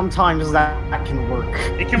sometimes that can work.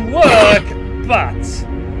 It can work, but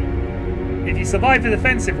if you survive the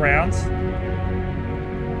defensive round,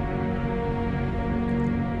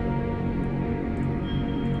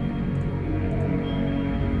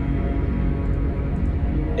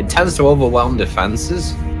 It tends to overwhelm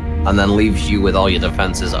defenses, and then leaves you with all your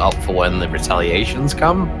defenses up for when the retaliations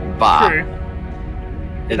come. But true.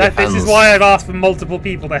 This is why I've asked for multiple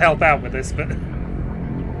people to help out with this, but...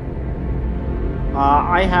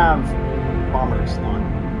 I have bombers on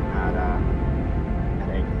at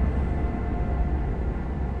Aiden.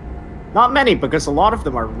 Not many, because a lot of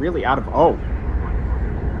them are really out of... Oh.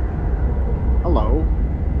 Hello.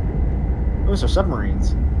 Those are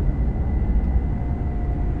submarines.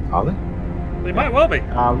 Are they? They might well be.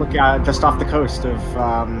 Look just off the coast of...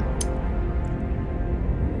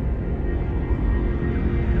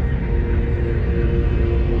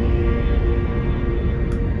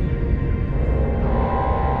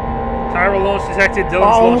 Chiral launch detected,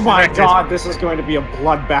 Dylan's Oh launch my detected. god, this is going to be a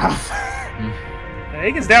bloodbath.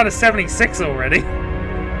 Egan's down to 76 already.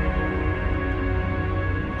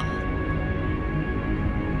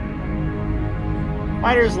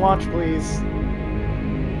 Fighters launch, please.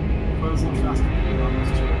 Fighters launch faster.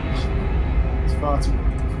 It's far too...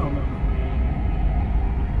 Oh no.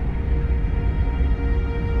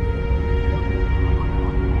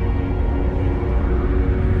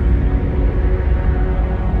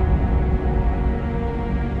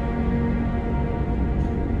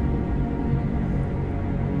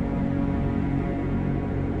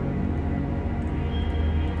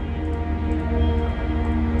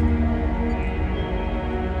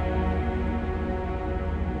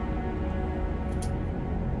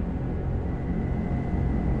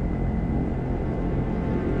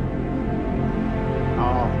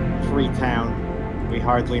 Town. We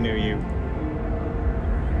hardly knew you.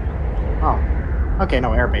 Oh. Okay, no,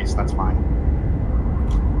 airbase, that's fine.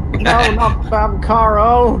 No, not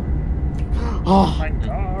Bamcaro! Oh.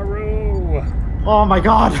 Bamcaro! Oh my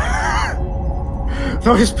god!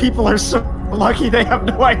 Those people are so lucky they have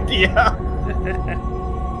no idea!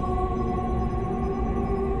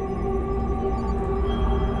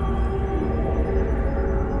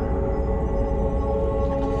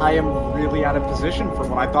 I am really out of position for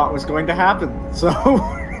what I thought was going to happen, so...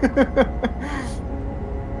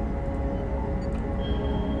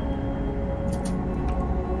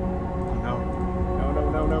 No.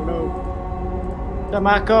 No.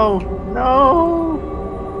 Damaco! No!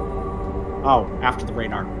 Oh, after the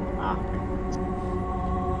radar. Ah, okay.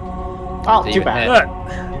 Oh, too bad. Look,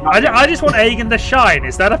 I just want Agan to shine.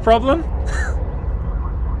 Is that a problem?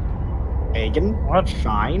 Agan? What?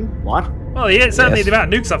 Shine? What? Well, yeah, certainly Yes. the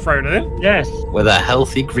amount of nukes I've thrown at him. Yes. With a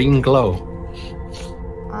healthy green glow.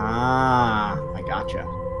 Ah, I gotcha.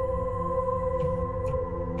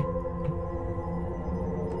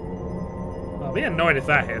 I'll be annoyed if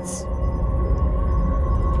that hits.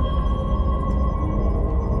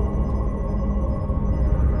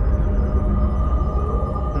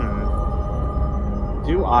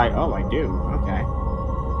 Do I? Oh, I do. Okay.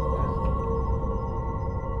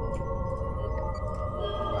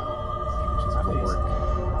 That'll work.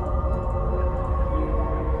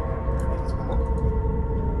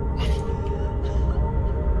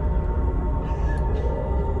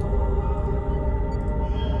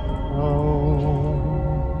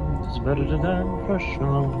 Oh, it's better than fresh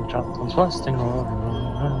alone. Chattons lasting all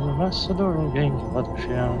alone. Ambassador again, but she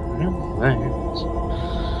veins.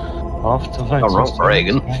 After fights, wrong for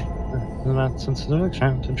Reagan. That's since the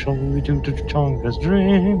chant and shall we do to Chonga's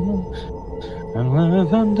dream and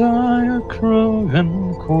live and die a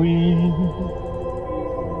Krogan queen.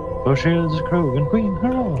 For she is a Krogan queen,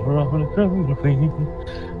 hurrah, hurrah, a Krogan queen.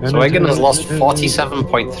 So Egan has lost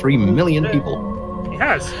 47.3 million people. He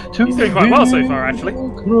has. He's doing quite well so far, actually.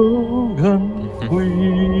 Krogan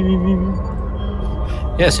queen.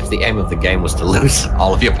 Yes, if the aim of the game was to lose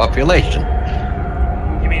all of your population.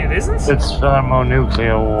 You mean it isn't? It's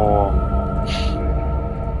thermonuclear war.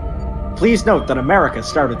 Please note that America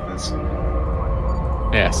started this.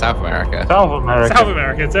 Yeah, South America. South America. South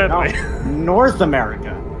America, No, certainly. North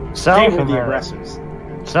America. South They were the America. aggressors.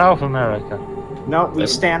 South America. No, we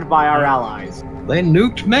stand by our allies. They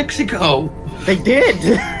nuked Mexico. They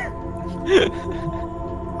did!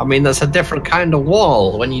 I mean, that's a different kind of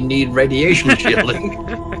wall when you need radiation shielding.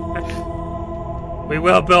 We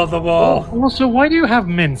will build the wall. Also, why do you have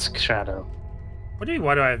Minsk, Shadow? What do you mean,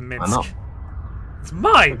 why do I have Minsk? not? It's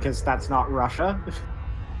mine! Because that's not Russia.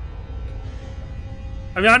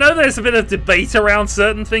 I mean, I know there's a bit of debate around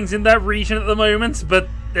certain things in that region at the moment, but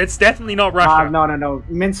it's definitely not Russia. No.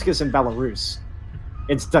 Minsk is in Belarus.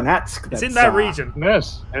 It's Donetsk. It's That's, in that region.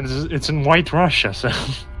 Yes, it's in White Russia, so...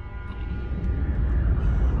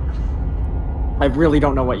 I really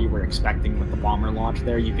don't know what you were expecting with the bomber launch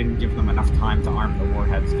there. You didn't give them enough time to arm the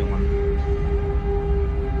warheads, Dylan.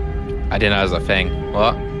 I didn't know it was a thing.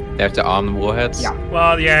 What? They have to arm the warheads? Yeah.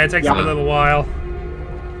 Well, yeah, it takes them a little while.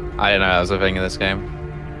 I didn't know that was a thing in this game.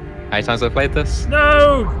 How many times have I played this?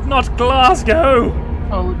 No! Not Glasgow!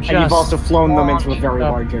 Oh, And you've also flown them into a very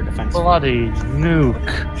large air defense field. bloody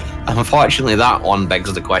nuke. Unfortunately, that one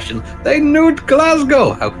begs the question. They nuked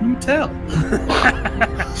Glasgow. How can you tell?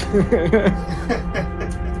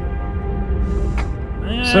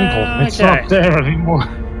 Simple. It's Okay. not there anymore.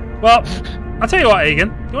 Well, I'll tell you what, Egan.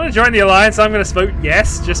 You want to join the alliance? I'm going to vote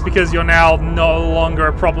yes, just because you're now no longer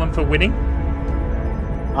a problem for winning.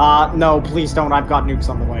 No, please don't. I've got nukes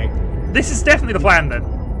on the way. This is definitely the plan, then.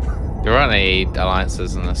 There aren't any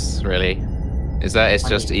alliances in this, really. It's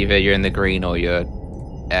just either you're in the green or you're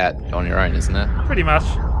on your own, isn't it? Pretty much.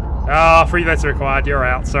 Ah, 3 votes are required. You're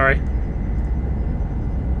out. Sorry.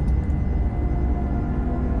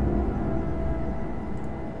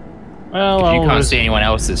 Well, You can't see anyone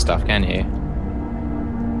else's stuff, can you?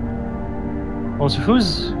 Oh, so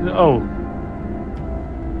who's... Oh.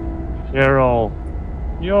 Cheryl.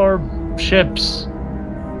 Your ships.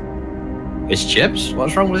 His chips?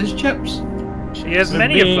 What's wrong with his chips? She has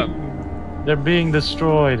many of them. They're being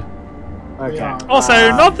destroyed. Okay. Yeah. Also,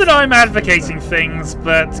 not that I'm advocating things,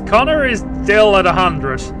 but Connor is still at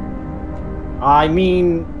 100. I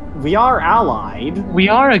mean, we are allied. We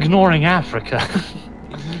are ignoring Africa.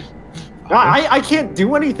 I can't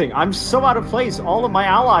do anything. I'm so out of place. All of my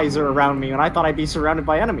allies are around me, and I thought I'd be surrounded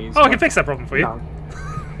by enemies. Oh, I can fix that problem for you. No.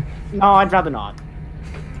 No, I'd rather not.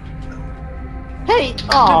 Hey!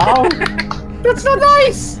 Oh, that's not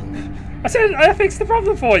nice! I said I fixed the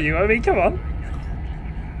problem for you. I mean, come on.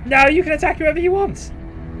 Now you can attack whoever you want.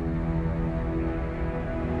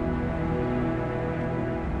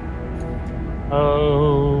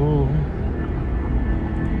 Oh.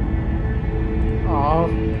 Oh.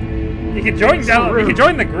 You can join So you can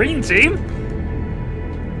join the green team.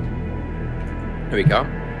 Here we go.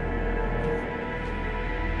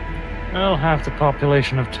 Well, half the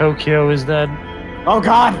population of Tokyo is dead. Oh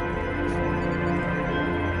god!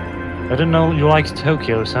 I didn't know you liked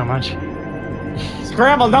Tokyo so much.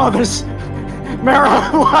 Scramble! No, there's... Mara,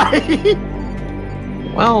 why?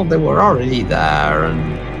 Well, they were already there,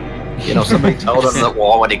 and you know, somebody told them that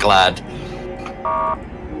war were declared.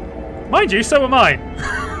 Mind you, so were mine.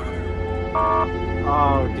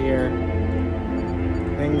 Oh dear.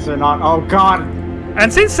 Things are not... Oh god!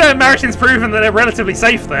 And since Meriton's proven that they're relatively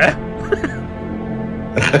safe there,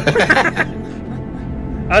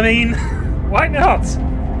 I mean, why not?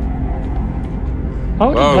 How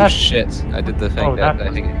did Oh that... shit! I did the thing Oh, that that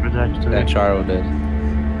I think projected. that Charles did.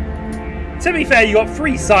 To be fair, you got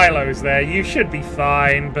 3 silos there. You should be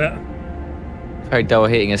fine, but Very double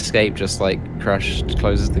hitting escape just like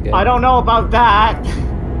closes the game. I don't know about that!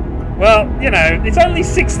 well, you know, it's only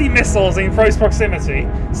 60 missiles in close proximity.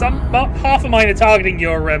 Half of mine are targeting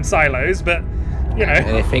your silos, but you know.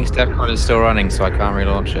 And it thinks DEFCON is still running, so I can't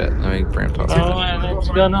relaunch it. Let me bring it up. Oh, and it's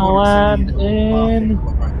gonna land in...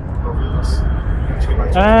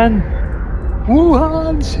 And...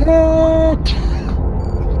 Wuhan's hit!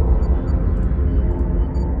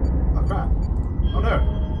 Oh crap. Oh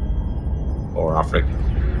no. Or Africa.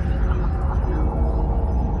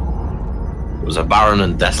 It was a barren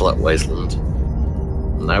and desolate wasteland.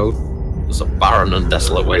 Now it's a barren and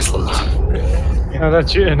desolate wasteland. No,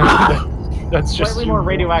 that's you. No, that's just Slightly you. more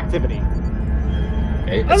radioactivity.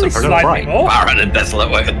 Okay, Only it's a slightly right. more. Barren and desolate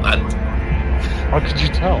wasteland. How could you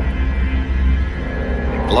tell?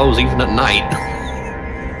 It blows even at night.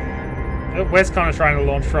 Where's Connor trying to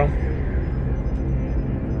launch from?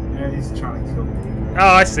 Yeah, he's trying to kill me. Oh,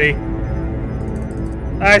 I see.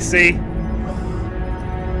 I see.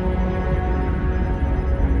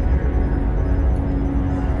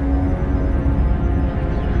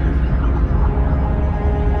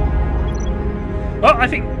 Well, I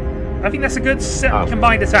think that's a good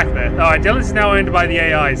combined attack there. Alright, Dylan's now owned by the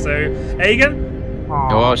AI, so Egan,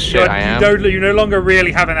 Oh shit! I am. you no longer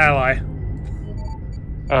really have an ally.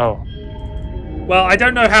 Oh. Well, I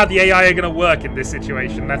don't know how the AI are going to work in this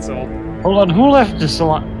situation, that's all. Hold on, who left this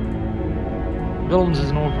alliance? Villains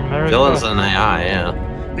is North America. Villains and AI,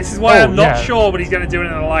 yeah. This is why Oh, I'm not yeah. sure what he's going to do in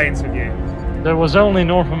an alliance with you. There was only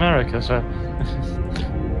North America, so...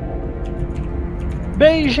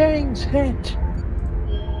 Beijing's hit!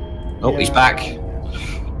 Oh, he's back.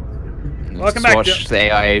 Welcome Just back, watch the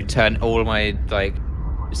AI turn all my like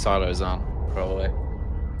silos on, probably.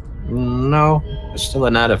 No, it's still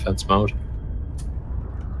in air defense mode.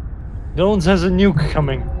 Villains has a nuke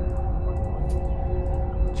coming.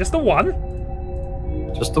 Just the one?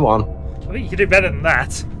 Just the one. I think you could do better than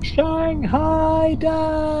that. Shanghai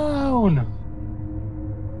down!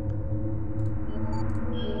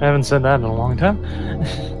 I haven't said that in a long time.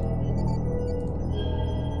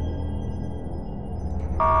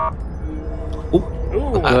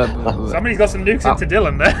 Ooh, somebody's got some nukes into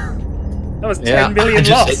Dylan there. That was 10 million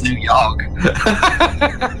just lost. hit New York.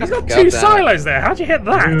 He's got God two damn. silos there. How'd you hit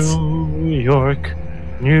that? New York,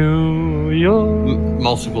 New York.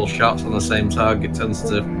 Multiple shots on the same target tends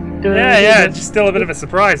to. Yeah, just still a bit of a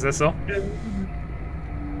surprise, that's all.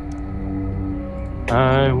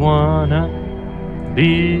 I wanna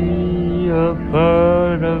be a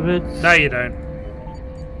part of it. No, you don't.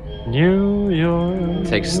 New York.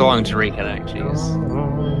 Takes so long to reconnect, jeez.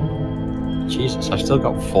 Jesus, I've still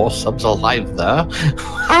got 4 subs alive there.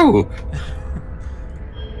 Wow!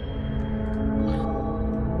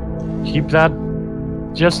 Keep that.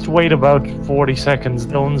 Just wait about 40 seconds,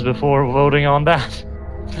 Dones, before voting on that.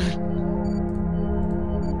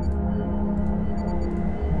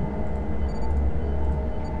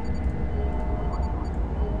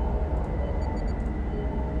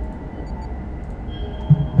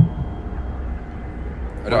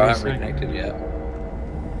 I haven't reconnected yet.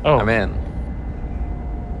 Oh, I'm in.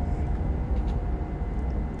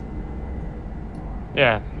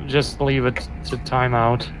 yeah. Just leave it to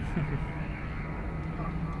timeout.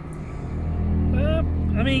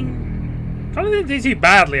 I mean, kind of didn't do too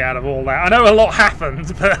badly out of all that. I know a lot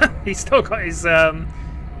happened, but he's still got his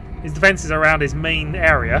defenses around his main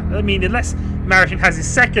area. I mean, unless Marishan has his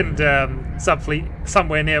second subfleet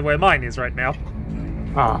somewhere near where mine is right now.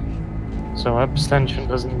 Ah, so abstention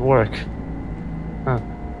doesn't work. Huh.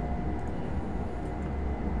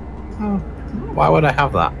 Why would I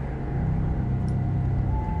have that?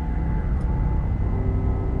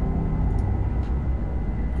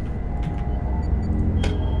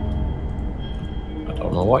 I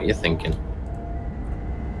don't know what you're thinking.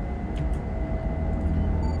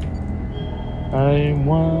 I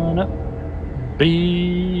wanna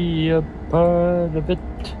be a part of it.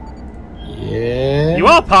 Yeah. You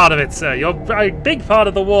are part of it, sir. You're a big part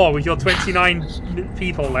of the war with your 29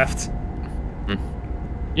 people left.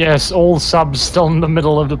 Yes, all subs still in the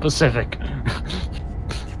middle of the Pacific.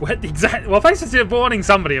 What exactly? Well, thanks for warning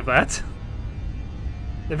somebody of that.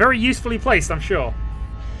 They're very usefully placed, I'm sure.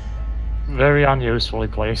 Very unusefully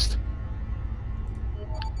placed.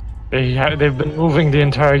 They've been moving the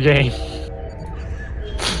entire game.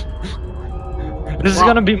 This is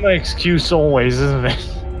gonna be my excuse always, isn't it?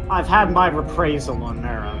 I've had my reprisal on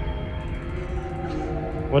Nera.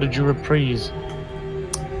 What did you reprise?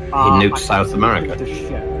 He nuked South America. The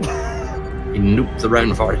ship. He nuked the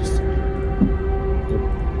rainforest.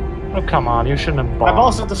 Oh, come on, you shouldn't have bombed. I've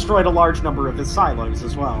also destroyed a large number of his silos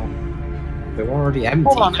as well. They were already empty.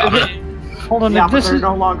 Hold on, hold on, Yeah, if but this they're is...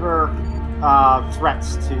 no longer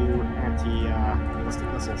threats to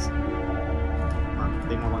anti-ballistic missiles. Or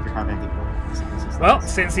they no longer have anti-ballistic missiles. Well,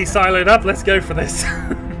 since he's siloed up, let's go for this.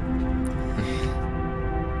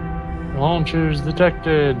 Launchers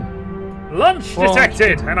detected. Launch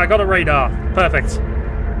detected, and I got a radar. Perfect.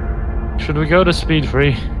 Should we go to speed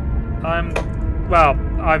free? I'm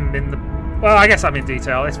in the. Well, I guess I'm in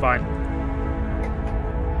detail. It's fine.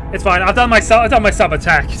 It's fine. I've done my sub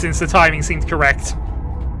attack since the timing seemed correct.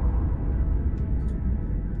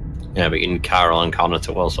 Yeah, but you need Carol and Connor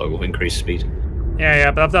to also increase speed. Yeah,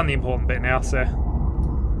 but I've done the important bit now, so.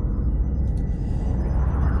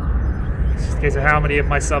 It's just a case of how many of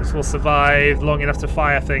my subs will survive long enough to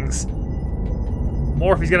fire things.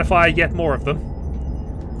 More if he's going to fire yet more of them.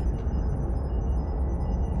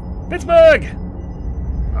 Pittsburgh!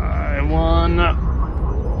 I wanna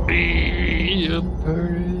be a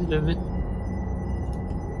part of it.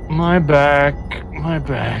 My back. You want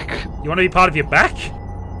to be part of your back?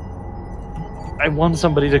 I want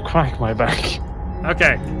somebody to crack my back.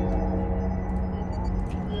 Okay.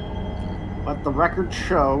 Let the record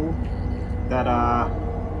show that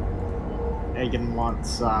Agan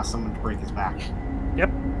wants someone to break his back. Yep.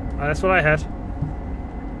 That's what I had.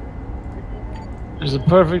 There's a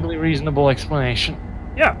perfectly reasonable explanation.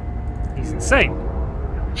 Yeah. He's insane.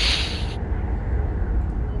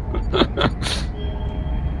 I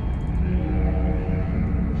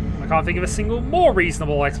can't think of a single more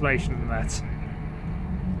reasonable explanation than that.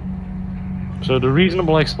 So the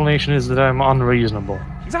reasonable explanation is that I'm unreasonable.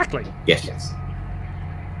 Exactly. Yes.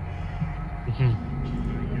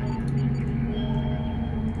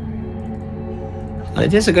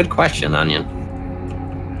 It is a good question, Onion.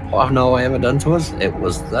 What have Norway ever done to us? It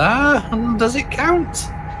was there, and does it count?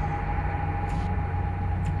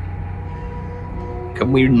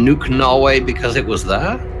 Can we nuke Norway because it was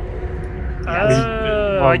there?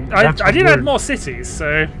 I did add more cities,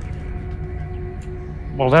 so...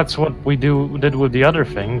 Well, that's what we did with the other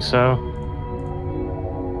thing, so...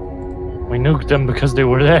 We nuked them because they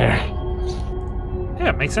were there. Yeah,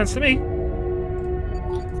 it makes sense to me.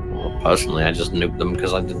 Well, personally, I just nuked them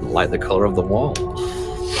because I didn't like the color of the wall.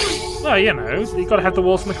 Well, you know, you've got to have the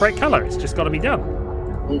walls in the correct colour. It's just got to be done.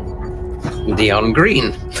 Neon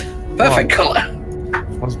green. Perfect colour.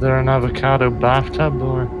 Was there an avocado bathtub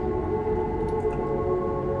or?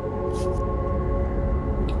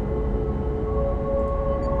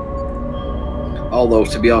 Although,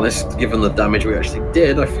 to be honest, given the damage we actually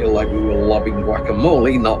did, I feel like we were lobbing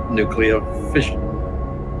guacamole, not nuclear fission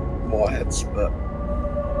warheads, but...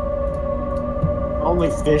 Only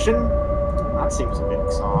fission? That seems a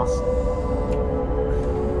bit sauce.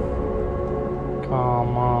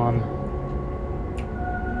 Come on.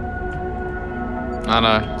 I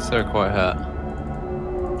know, so quite hurt.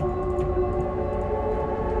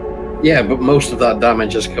 Yeah, but most of that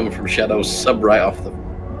damage has come from Shadow's sub right off the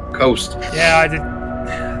coast. Yeah,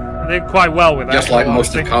 I did quite well with that. Just like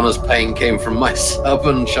most of Connor's pain came from my sub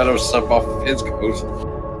and Shadow's sub off of his coast.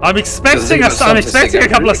 I'm expecting a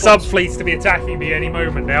couple of sub fleets to be attacking me any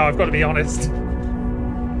moment now. I've got to be honest.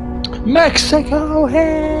 Mexico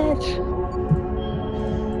hit.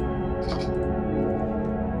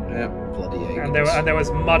 Yeah, bloody And there was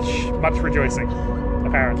much rejoicing,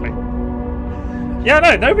 apparently. Yeah,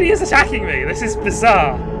 no, nobody is attacking me. This is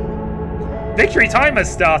bizarre. Victory time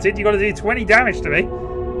has started. You got to do 20 damage to me.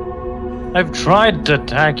 I've tried to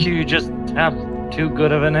attack you. You just have too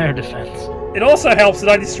good of an air defense. It also helps that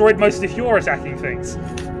I destroyed most of your attacking things.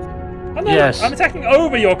 Oh, no, Yes. I'm attacking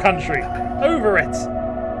over your country. Over it.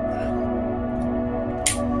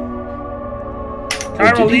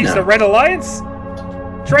 Cairo leaves the Red Alliance?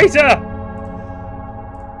 Traitor!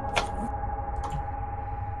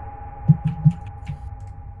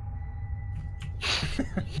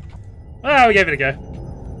 Well, we gave it a go.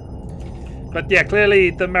 But yeah,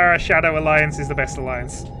 clearly the Mara Shadow Alliance is the best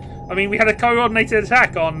alliance. I mean, we had a coordinated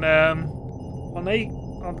attack on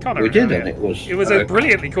Connor. We did, and it was a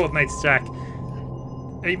brilliantly coordinated attack.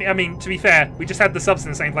 I mean, to be fair, we just had the subs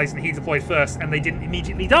in the same place and he deployed first, and they didn't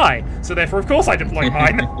immediately die. So therefore, of course, I deployed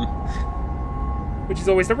mine. Which is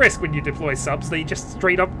always the risk when you deploy subs; they just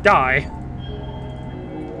straight up die.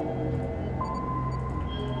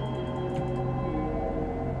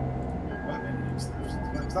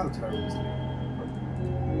 It's not a terrible thing.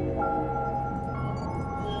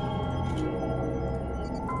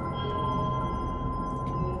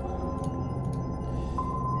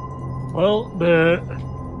 Well,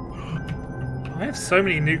 I have so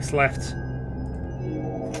many nukes left.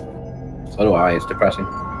 So do I, it's depressing. I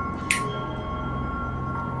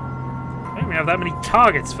don't even have that many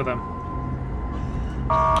targets for them.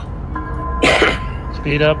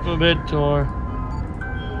 speed up a bit, or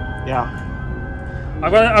Yeah.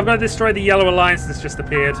 I've got to destroy the Yellow Alliance that's just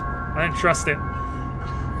appeared. I don't trust it.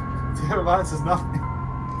 The Alliance is nothing.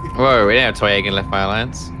 Whoa, we didn't have Toyegan left by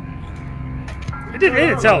Alliance. It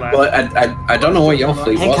didn't tell that. Well, I don't know what your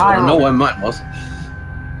fleet Hey, was, but I Cairo. know what mine was.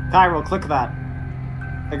 Cairo, click that.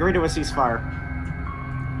 Agree to a ceasefire.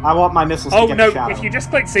 I want my missiles to Oh get no! to Shadow. If you just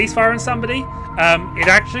click ceasefire on somebody, it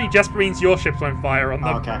actually just means your ships won't fire on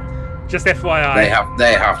them. Oh, okay. Just FYI. They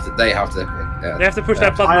have to. They have to push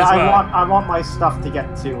that button as well. I want my stuff to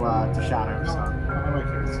get to Shadow. So. I'm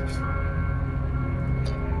okay.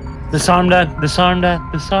 disarm that, disarm that,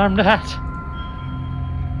 disarm that.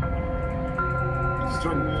 Just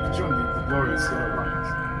join the glorious Alliance.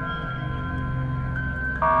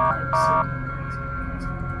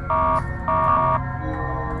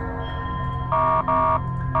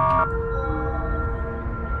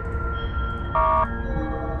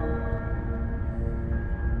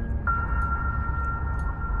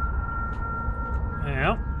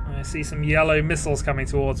 Yeah, I see some yellow missiles coming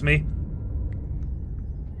towards me.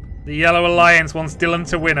 The Yellow Alliance wants Dylan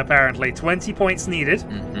to win, apparently. 20 points needed.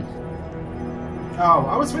 Oh,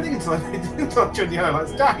 I was winning until I joined the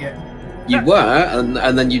Alliance. Dang it! You were,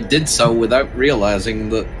 and then you did so without realizing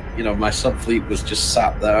that, you know, my subfleet was just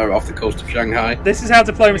sat there off the coast of Shanghai. This is how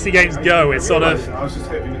diplomacy games go. It's sort of... I was just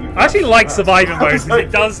hoping that you I actually like survivor mode was because it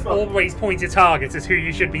like, does always point at targets as who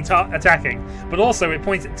you should be attacking, but also it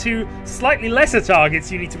points at two slightly lesser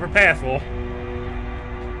targets you need to prepare for.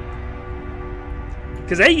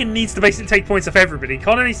 Because Aegon needs to basically take points off everybody.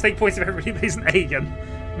 Connor needs to take points off everybody who isn't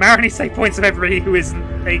Aegon. Mara needs to take points off everybody who isn't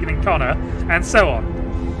Aegon and Connor, and so on.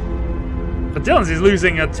 But Dylan's is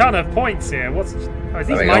losing a ton of points here. What's... Oh,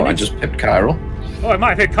 There we go, I just pipped Cairo. Oh, I might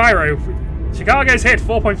have hit Cairo. Chicago's hit.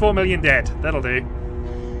 4.4 million dead. That'll do.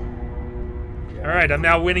 Alright, I'm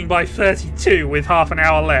now winning by 32 with half an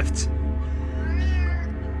hour left.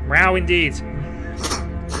 Wow, indeed.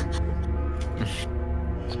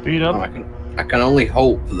 Speed up. I can only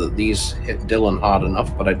hope that these hit Dylan hard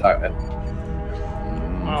enough, but I doubt it.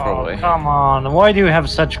 Oh, Probably. come on. Why do you have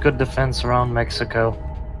such good defense around Mexico?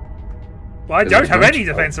 Well, I don't have any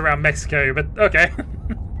defense around Mexico, but okay.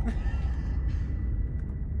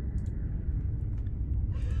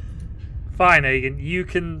 Fine, Aegon. You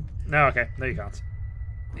can... No, okay. No, you can't.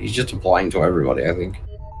 He's just applying to everybody, I think.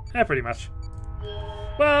 Yeah, pretty much.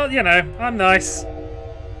 Well, you know, I'm nice.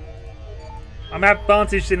 I'm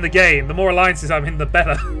advantaged in the game. The more alliances I'm in, the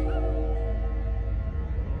better.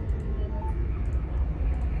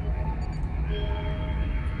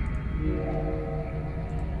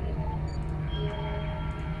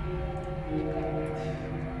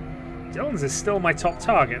 Jones is still my top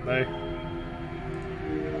target, though.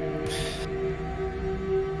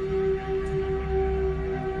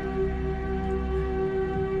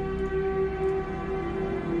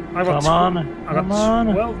 Come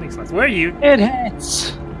on. 12 mix lines. Where are you? It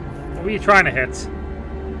hits. What were you trying to hit?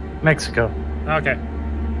 Mexico. Okay.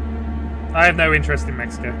 I have no interest in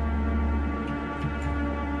Mexico.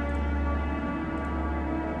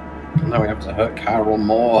 Now we have to hurt Carol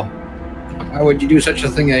more. Why would you do such a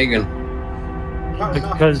thing, Aegon?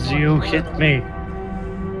 Because you hit me.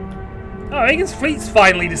 Oh, Aegon's fleet's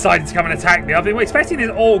finally decided to come and attack me. I've been expecting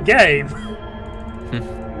it all game.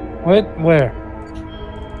 What? Where?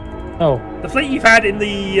 Oh. The fleet you've had in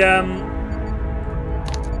the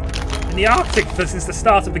Arctic since the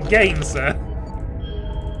start of the game, sir.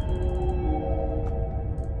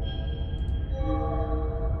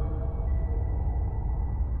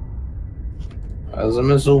 Fires a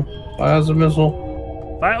missile. Fires a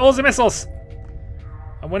missile. Fire all the missiles.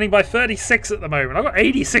 I'm winning by 36 at the moment. I've got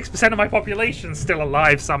 86% of my population still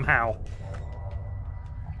alive somehow.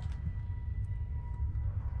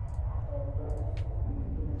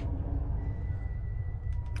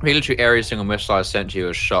 Literally every single missile I sent you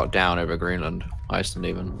was shot down over Greenland, Iceland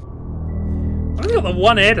even. I've only got the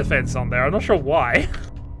one air defense on there. I'm not sure why.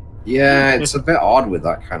 Yeah, it's a bit odd with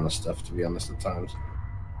that kind of stuff, to be honest, at times.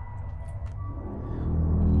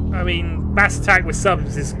 I mean, mass attack with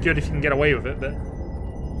subs is good if you can get away with it, but...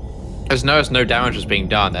 As no damage was being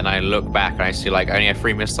done, then I look back and I see like only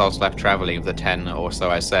 3 missiles left traveling of the 10 or so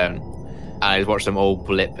I sent. And I watch them all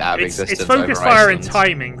blip out of existence. It's focus over fire and Iceland.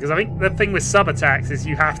 timing, because I think the thing with sub attacks is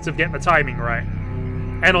you have to get the timing right.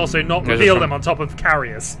 And also not reveal them on top of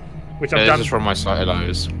carriers, which I've done. This is from my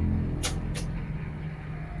silos.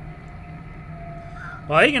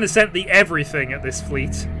 Well, I'm going to send the everything at this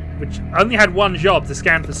fleet, which only had one job to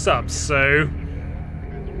scan for subs, so...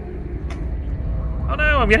 Oh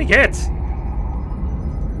no, I'm getting hit!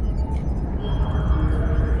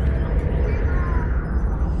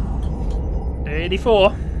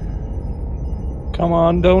 $84. Come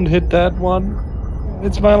on, don't hit that one.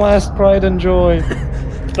 It's my last pride and joy.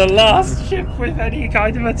 The last ship with any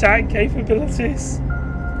kind of attack capabilities.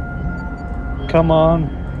 Come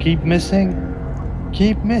on, keep missing.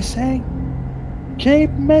 Keep missing.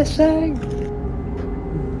 Keep missing.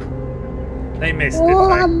 They missed, didn't they?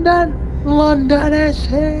 London! London is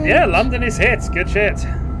hit! Yeah, London is hit. Good shit.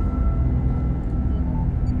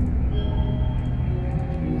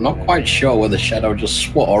 Not quite sure whether Shadow just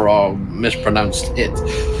swore or mispronounced it.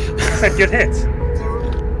 Said good hit.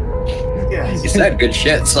 Yes. He said good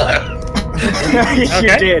shit, so... You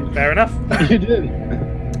Okay, did. fair enough. You did.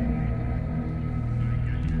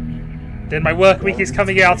 Then my work week is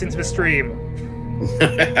coming out into the stream.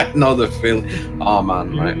 No, the feeling. Oh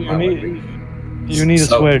man, right. You need a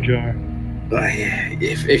So- swear jar.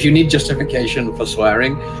 If you need justification for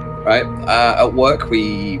swearing, right? At work,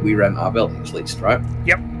 we rent our buildings leased, right?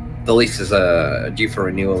 Yep. The lease is due for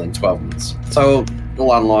renewal in 12 months. So the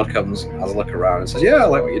landlord comes, has a look around, and says, "Yeah, I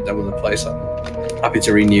like what you've done with the place. I'm happy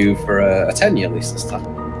to renew for a 10-year lease this time."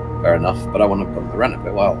 Fair enough, but I want to put the rent a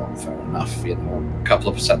bit. Well, fair enough, you know, a couple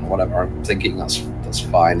of percent or whatever. I'm thinking that's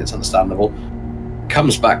fine. It's understandable.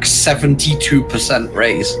 Comes back 72%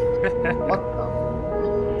 raise.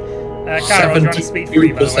 Carol, do you want to speak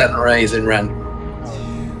free, by the way? 72% raise in rent.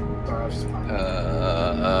 Sorry, I was just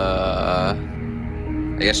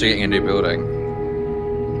I guess you're getting a new building.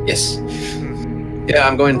 Yes. Yeah,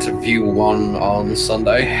 I'm going to view one on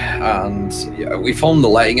Sunday, and yeah, we phoned the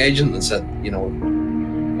letting agent and said, you know,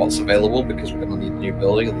 what's available because we're going to need a new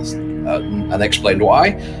building, and explained why.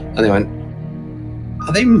 And they went,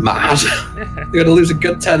 "Are they mad? They're going to lose a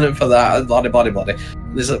good tenant for that." Blah blah blah blah.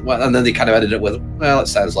 And then they kind of ended it with, "Well, it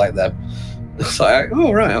sounds like them." So,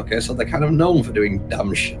 oh right, okay, so they're kind of known for doing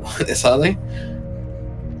dumb shit like this, are they?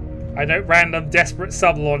 I note random desperate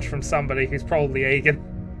sub launch from somebody who's probably Aegon.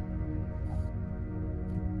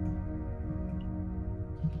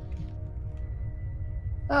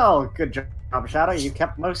 Oh, good job, Shadow. You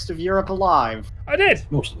kept most of Europe alive. I did,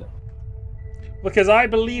 Most of it. because I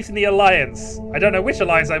believed in the alliance. I don't know which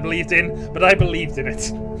alliance I believed in, but I believed in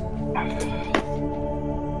it.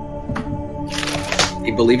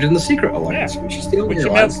 He believed in the secret alliance, which is the only Which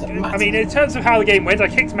alliance amounts, that matters. I mean, in terms of how the game went, I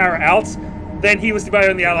kicked Mara out, then he was my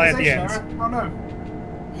only ally at the end. Oh no.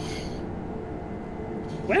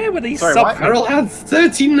 Where were these Sorry, sub... what? Carol had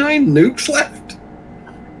 39 nukes left.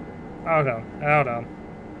 Hold on, hold on.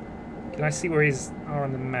 Can I see where he's are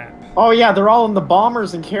on the map? Oh yeah, they're all in the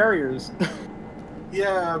bombers and carriers.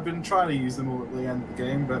 Yeah, I've been trying to use them all at the end of the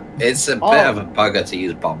game, but It's a bit of a bugger to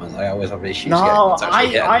use bombers. I always have issues getting No, them to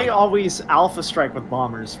actually hit I me. always alpha strike with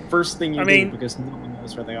bombers. First thing you I mean- do because no one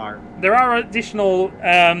knows where they are. There are additional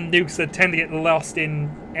nukes that tend to get lost in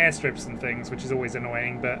airstrips and things, which is always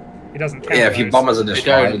annoying, but it doesn't count. Yeah, if your those. bombers are They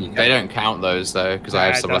destroyed, don't, they don't count those though, because I Nah,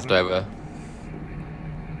 have it some left doesn't. over.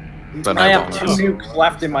 But I no have bombers. 2 nukes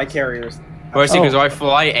left in my carriers. Well, see, Oh. because I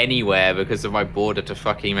fly anywhere because of my border to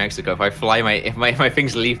fucking Mexico. If I fly if my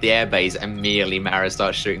things leave the airbase, immediately Mara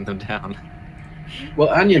starts shooting them down. Well,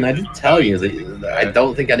 Onion, I did tell you that I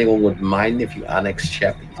don't think anyone would mind if you annexed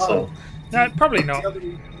Sheppy. So, No, probably not. the other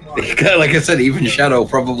reason why, like I said, even Shadow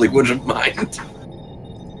probably wouldn't mind.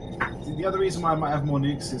 the other reason why I might have more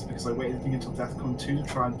nukes is because I waited until DEFCON 2 to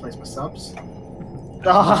try and place my subs.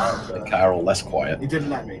 Ah. And, Carol, less quiet. he didn't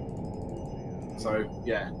let me. So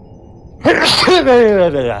yeah,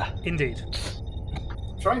 Indeed.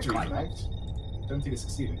 trying to reconnect. Don't think it's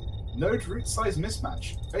succeeding. Node root size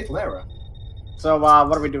mismatch. Fatal error. So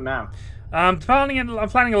what do we do now? I'm planning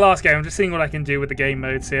a last game. I'm just seeing what I can do with the game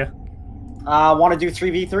modes here. Want to do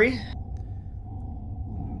 3v3?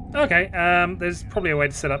 Okay, there's probably a way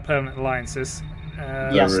to set up permanent alliances.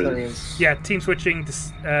 Yes, really. there is. Yeah, team switching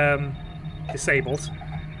disabled.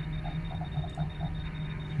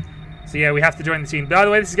 So yeah, we have to join the team. By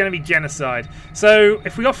the way, this is going to be genocide. So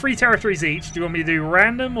if we got 3 territories each, do you want me to do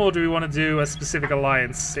random or do we want to do a specific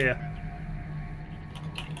alliance here?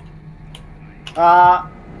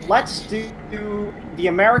 Let's do the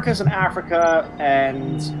Americas and Africa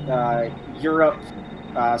and Europe,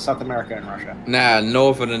 South America and Russia. Nah,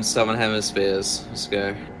 northern and southern hemispheres. Let's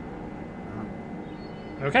go.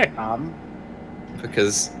 Okay.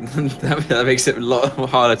 Because that makes it a lot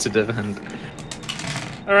harder to defend.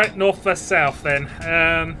 All right, north versus south then.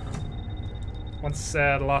 Once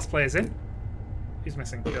the last player's in, who's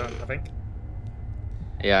missing? John, I think.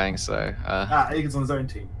 Yeah, I think so. Egan's on his own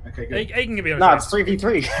team. Okay, good. Aiden can be on No, his it's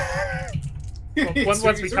 3v3. own.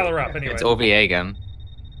 Once we colour up, anyway. It's all the again.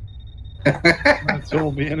 That's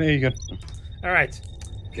all being Egan. All right.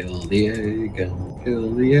 Kill the Egan,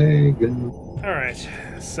 kill the Egan. All right.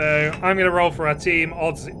 So I'm gonna roll for our team.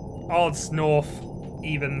 Odds north,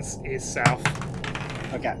 evens is south.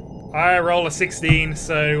 Okay. I roll a 16,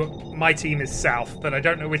 so my team is south, but I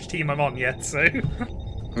don't know which team I'm on yet. So.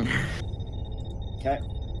 Okay.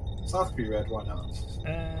 South could be red. Why not?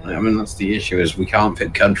 I mean, that's the issue, is we can't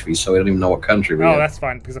pick countries, so we don't even know what country we Oh, are. that's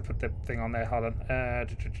fine because I put the thing on there. Hold on.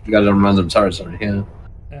 You got a random territory, yeah.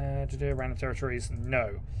 To do random territories,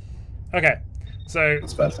 no. Okay, so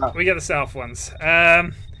That's better. we get the south ones.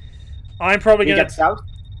 I'm probably We gonna. get south?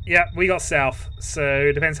 Yeah, we got south. So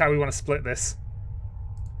it depends how we want to split this.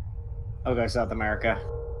 Okay, South America.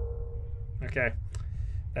 Okay,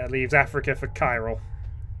 that leaves Africa for Chiral.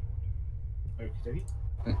 Okey-dokey.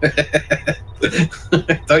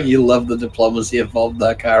 Don't you love the diplomacy involved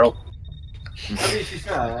there, Carol? I mean, to be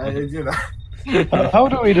fair, you know. How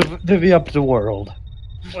do we divvy up the world?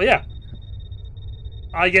 Well, yeah.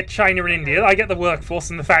 I get China and India. I get the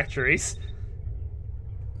workforce and the factories.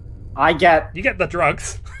 I get... You get the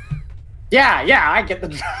drugs, Yeah, I get the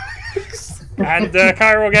drugs. and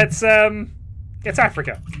Chiral gets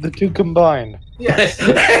Africa. The two combined. Yes. I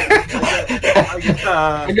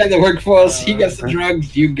got the workforce, he gets the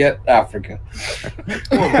drugs, you get Africa.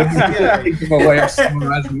 Yeah. Think of a way of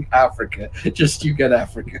summarizing Africa. Just you get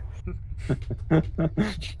Africa.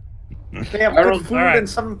 They have good food Alright. and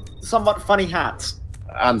some somewhat funny hats.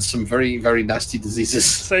 And some very, very nasty diseases.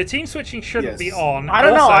 So team switching shouldn't Yes. be on. I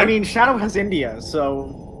don't know. Also, I mean, Shadow has India,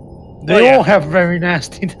 so They Well, yeah. all have very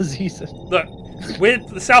nasty diseases. look, with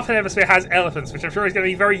the South Hemisphere has elephants, which I'm sure is going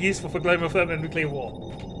to be very useful for global thermonuclear war.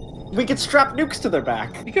 we could strap nukes to their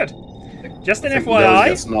back. You could. Just an I think Billy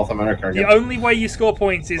gets FYI, North America the again. only way you score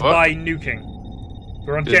points is What? by nuking.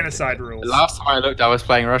 We're on Good. genocide rules. The last time I looked, I was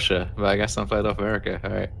playing Russia, but I guess I played North America. All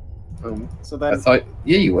right. So I then, thought,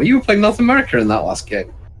 yeah, you were playing North America in that last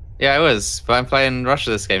game. Yeah, I was, but I'm playing Russia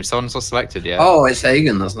this game. Someone's not selected yet. Oh, it's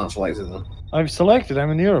Hagen that's not selected then. I've selected. I'm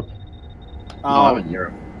in Europe. No, I'm in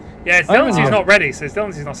Europe. Yeah, it's I'm Dylan's who's on. not ready, so it's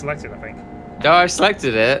Dylan's who's not selected, I think. No, I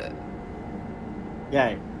selected it.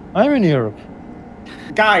 yeah, I'm in Europe.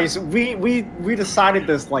 guys, we decided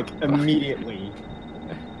this like immediately.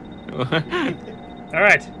 All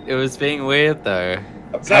right. It was being weird though.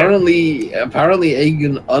 Apparently,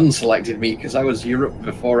 Aegon unselected me because I was Europe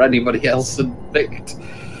before anybody else had picked.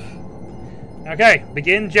 Okay,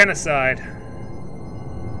 begin genocide.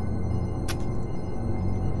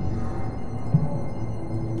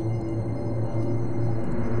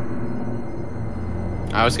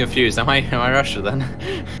 I was confused. Am I Russia then?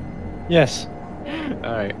 Yes,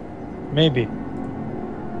 Alright. maybe.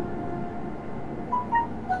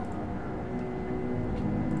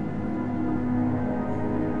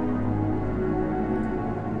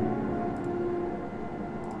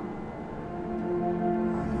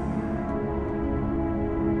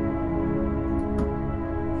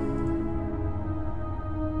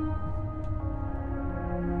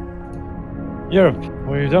 Europe,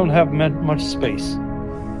 where you don't have much space.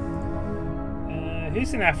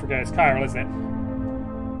 Who's in Africa? It's Kyril, isn't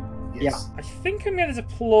it? Yeah. I think I'm going to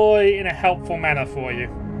deploy in a helpful manner for you.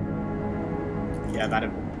 Yeah, that'd.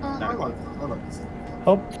 I like this.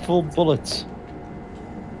 Helpful bullets.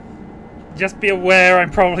 Just be aware I'm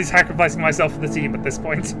probably sacrificing myself for the team at this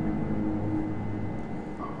point.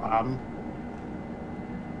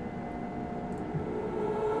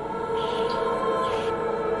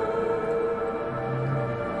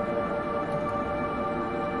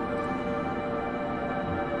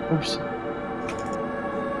 Oops.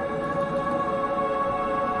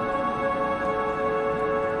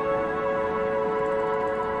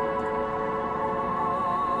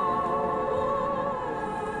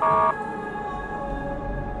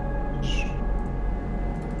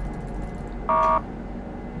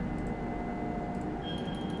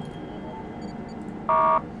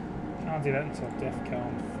 Can't do that until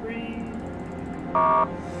DEFCON 3.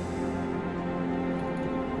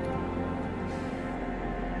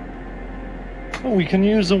 Oh, we can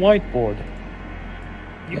use a whiteboard.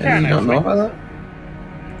 You can, you don't know actually. about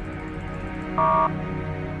that?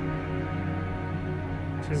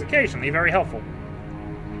 Which is occasionally very helpful.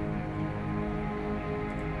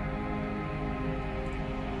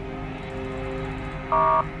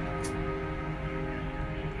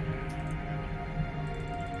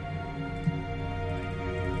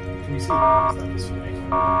 Can you see that? Is that this for me?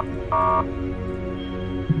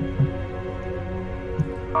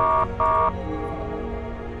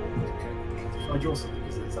 Okay. I draw something.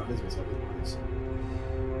 Is that visible?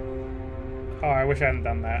 Oh, I wish I hadn't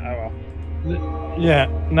done that. Oh well. Yeah,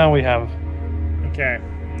 now we have. Okay.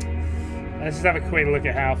 Let's just have a quick look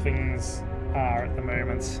at how things are at the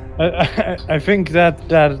moment. I think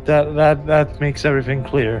that makes everything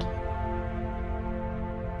clear.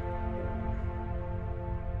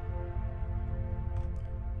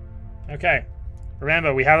 Okay.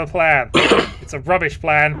 Remember, we have a plan. It's a rubbish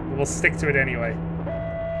plan, but we'll stick to it anyway.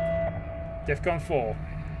 DEFCON 4.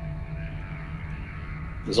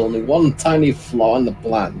 There's only one tiny flaw in the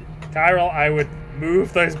plan. Kyril, I would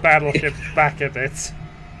move those battleships back a bit.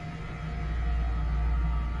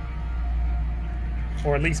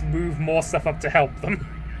 Or at least move more stuff up to help them.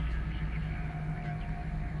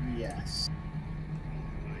 Yes.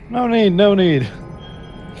 No need, no need.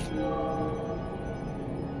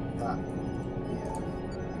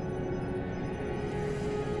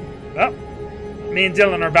 Oh, me and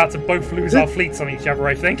Dylan are about to both lose our fleets on each other,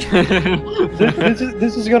 I think.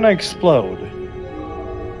 This is gonna explode.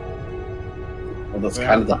 Well, that's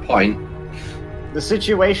kind of the point. The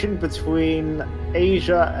situation between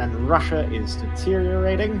Asia and Russia is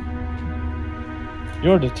deteriorating.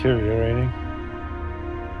 You're deteriorating.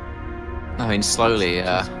 I mean, slowly,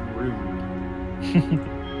 yeah.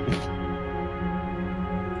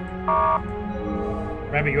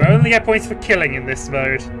 Remember, you only get points for killing in this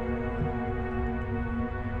mode.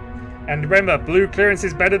 And remember, blue clearance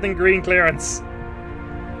is better than green clearance.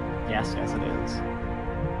 Yes, yes, it is.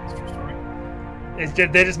 It's a true story. It's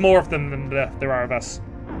just, there's just more of them than there are of us.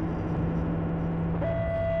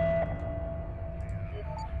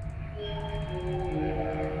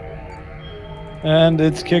 And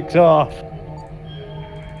it's kicked off.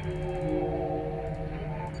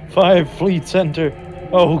 5 fleet center.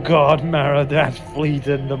 Oh god, Mara, that fleet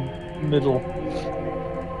in the middle.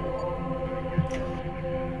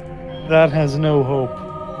 That has no hope.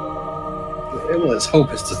 Well, its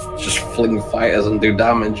hope is to just fling fighters and do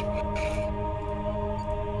damage.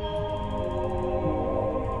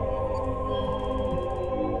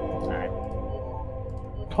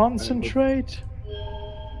 Concentrate.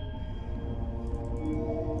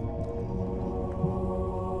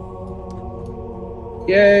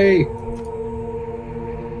 Yay!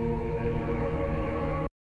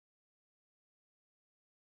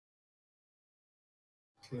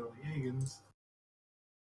 Clear all the Jaegers.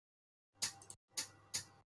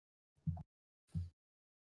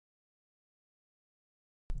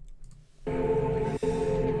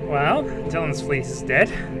 Well, Dylan's fleet is dead.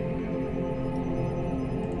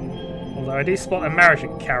 Although I do spot a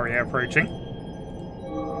Maritime carrier approaching.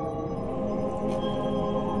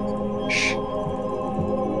 Shh.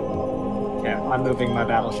 Yeah, I'm moving my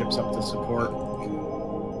battleships up to support.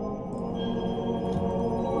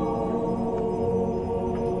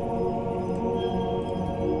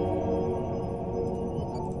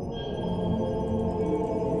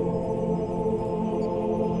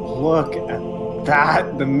 Look at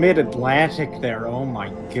that, the mid-Atlantic there, oh my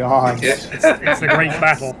god. It's a great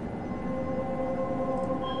battle.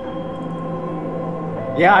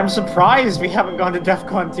 Yeah, I'm surprised we haven't gone to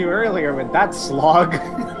DEFCON 2 earlier with that slog.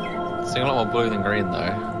 Seeing a lot more blue than green,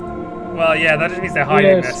 though. Well, yeah, that just means they're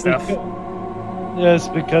hiding their stuff. Yes,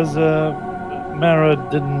 because Mara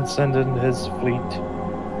didn't send in his fleet.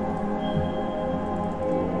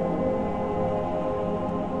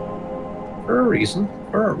 For a reason.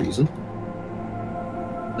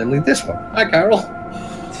 Namely this one. Hi, Carol.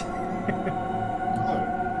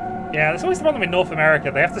 Yeah, that's always the problem with North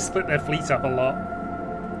America. They have to split their fleets up a lot.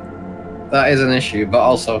 That is an issue, but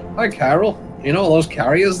also, hi, Carol. You know all those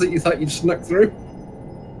carriers that you thought you'd snuck through?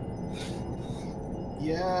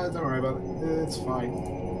 Yeah, don't worry about it. It's fine.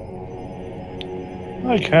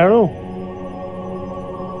 Hi, Carol.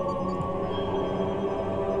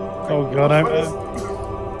 Oh god,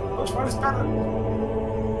 Which one is better?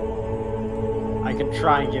 I can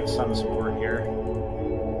try and give some support here.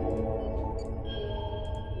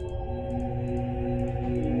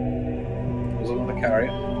 There's another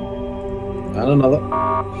carrier. And another.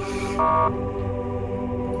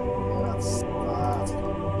 That's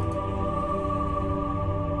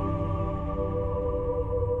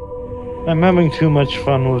I'm having too much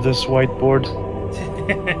fun with this whiteboard.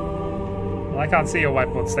 Well, I can't see your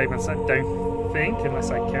whiteboard statements, I don't think,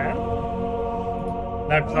 unless I can.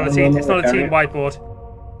 No, it's not a team. It's not a team whiteboard.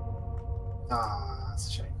 Ah, that's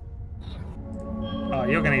a shame. Oh,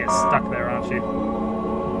 you're gonna get stuck there, aren't you?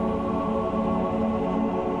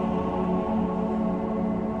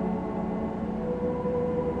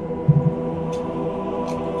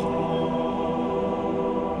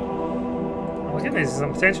 Oh my goodness,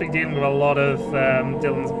 I'm potentially dealing with a lot of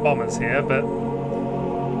Dylan's bombers here, but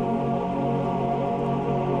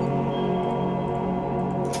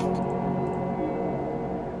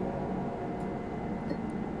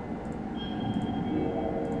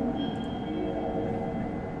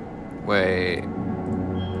Wait.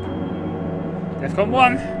 DEFCON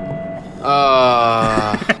 1.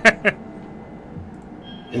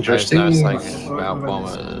 Interesting. That's like about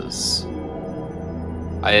bombers.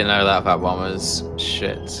 I didn't know that about bombers.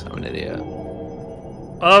 Shit, I'm an idiot.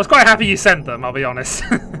 Well, I was quite happy you sent them, I'll be honest.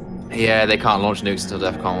 Yeah, they can't launch nukes until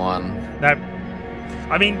DEFCON 1. No.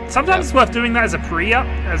 I mean, sometimes it's worth doing that as a pre-up,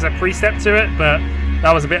 as a pre-step to it, but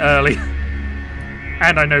that was a bit early.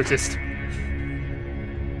 And I noticed.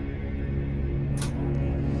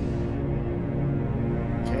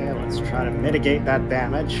 Okay, let's try to mitigate that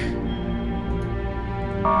damage.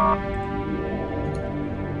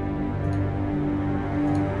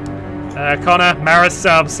 Connor, Mara's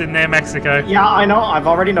subs in near Mexico. Yeah, I know, I've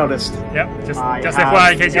already noticed. Yep, just I FYI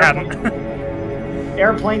have in case you hadn't.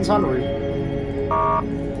 Airplanes en route. I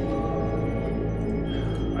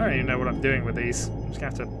don't even know what I'm doing with these. I'm just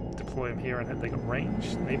going to have to deploy them here and hope they got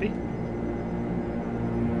range, maybe.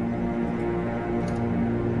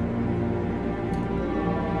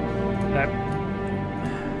 No.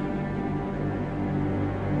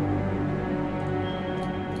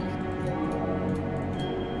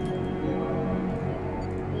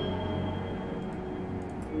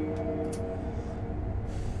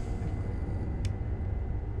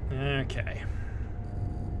 Okay.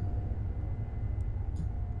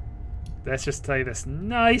 Let's just play this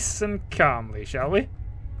nice and calmly, shall we?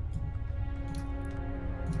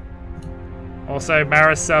 Also,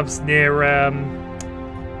 Mara subs near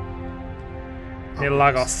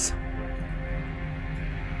Lagos.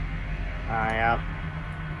 Yeah.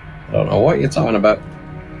 I don't know what you're talking about.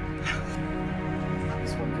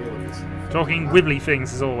 This one really is. Talking wibbly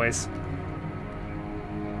things as always.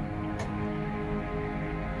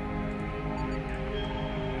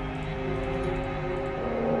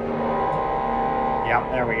 Yep,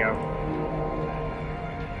 there we go.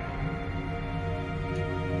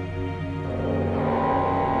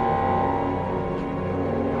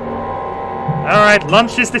 Alright,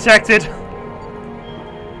 lunch is detected.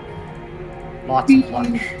 Lots of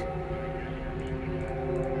lunch.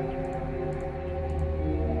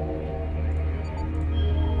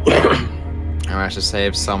 I managed to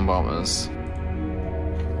save some bombers.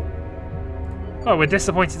 Oh, we're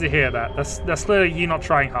disappointed to hear that. That's clearly you not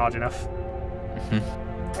trying hard enough.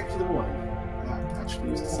 Actually,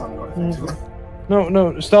 sounded quite effectively. No,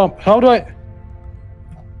 no, stop. How do I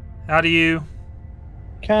How do you...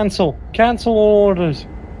 cancel? Cancel all orders.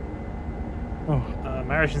 Oh.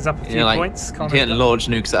 Marion's up a few You like, points. you Connor's didn't up- launch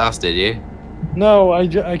nukes at us, did you? No,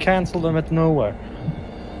 I cancelled them at nowhere.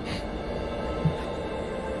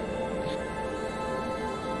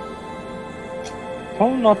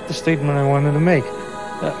 Probably not the statement I wanted to make.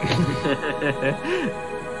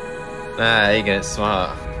 Nah, you get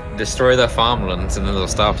smart. Destroy their farmlands and then they'll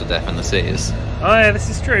starve to death in the cities. Oh yeah, this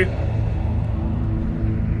is true.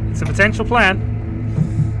 It's a potential plan.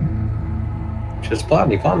 Just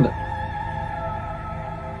plan, you planned it.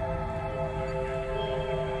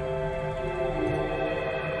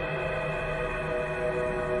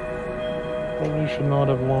 Probably should not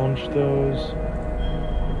have launched those.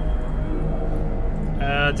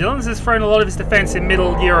 Dylan's has thrown a lot of his defense in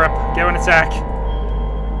Middle Europe. Go and attack.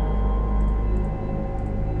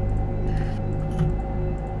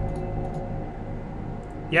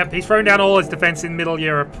 Yep, he's thrown down all his defense in Middle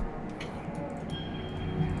Europe.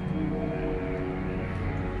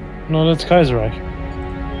 No, that's Kaiserreich.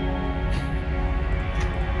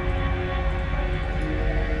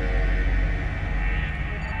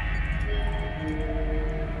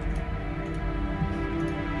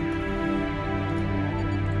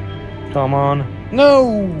 Come on.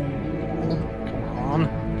 No! Come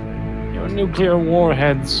on. Your nuclear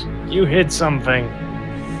warheads. You hit something.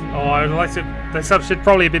 Oh, I would like to... The sub should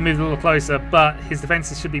probably have been moved a little closer, but his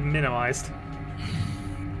defenses should be minimized.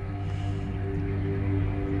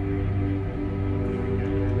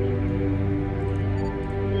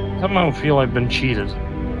 Somehow feel I've been cheated.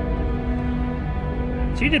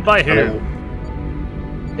 Cheated by who? Yeah,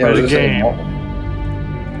 By I was the gonna say, game. what?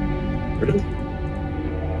 Really?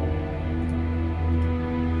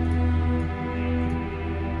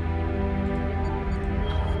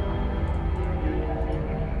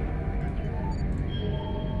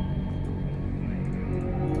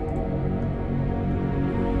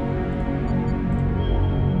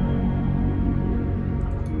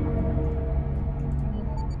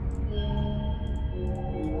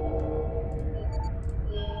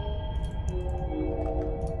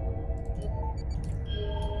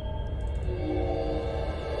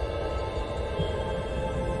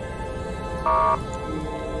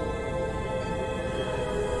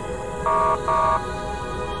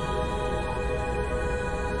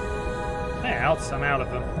 They're out, I'm out of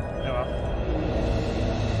them. Oh well.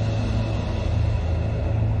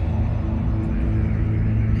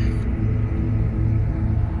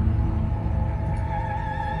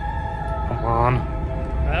 Come on.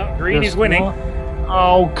 Well, green Just is winning. one-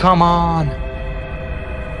 Oh, come on.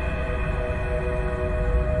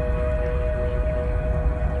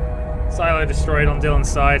 Silo destroyed on Dylan's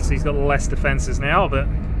side, so he's got less defenses now, but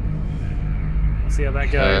we'll see how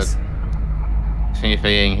that goes.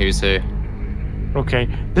 Figuring who's who. Okay,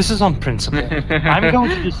 this is on principle. I'm going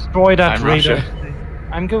to destroy that I'm radar. Russia.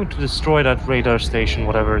 I'm going to destroy that radar station,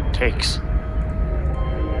 whatever it takes.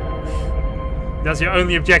 That's your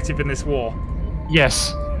only objective in this war.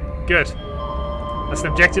 Yes. Good. That's an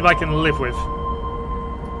objective I can live with.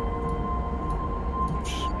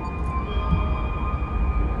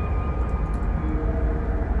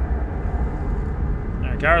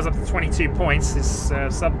 Gara's up to 22 points. His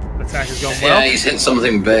sub-attack has gone well. Yeah, he's hit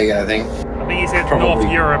something big, I think. I think he's hit Probably.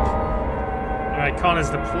 North Europe. Alright,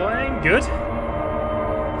 Connor's deploying. Good.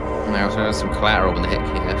 And I also have some collateral when they hit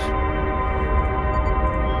Kiev.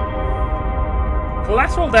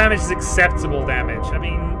 Collateral damage is acceptable damage. I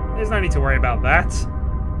mean, there's no need to worry about that.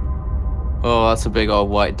 Oh, that's a big old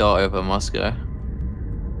white dot over Moscow.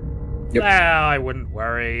 Yep. Ah, I wouldn't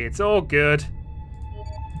worry. It's all good.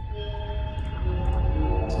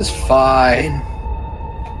 It's fine.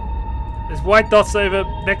 There's white dots over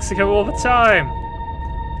Mexico all the time.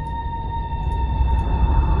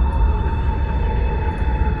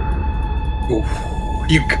 Oof,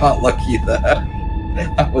 you got lucky there.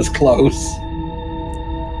 That was close.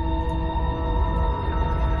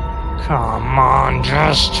 Come on,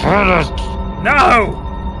 just hit it. No!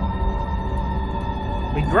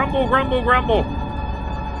 We grumble, grumble, grumble.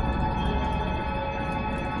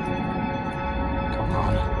 Come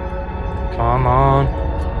on. Come on.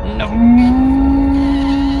 No.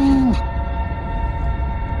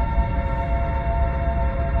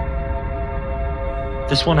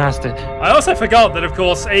 This one has to. I also forgot that, of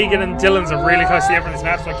course, Aegon and Dylan's are really close together in this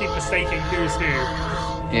map, so I keep mistaking who's who.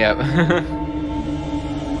 Yep.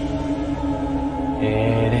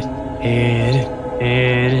 Hit it. Hit it.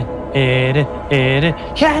 Hit it. Hit it. Hit it.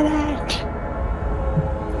 Hit it.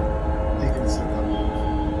 You can say that.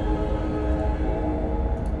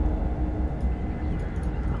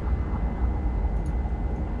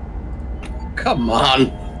 come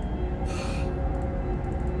on.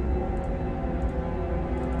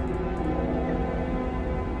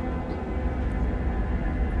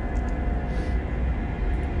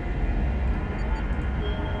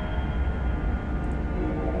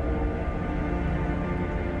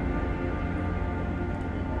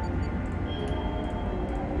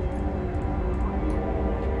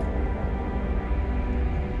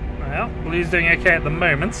 Well, Blue's doing okay at the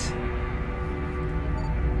moment.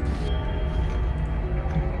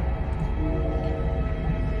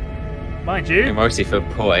 Mind you. Mostly for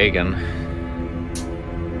poor Aegon.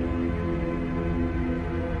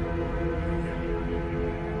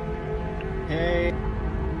 Hey.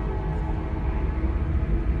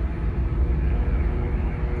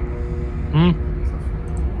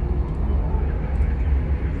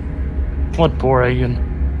 What poor Aegon?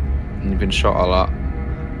 You've been shot a lot.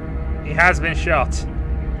 He has been shot.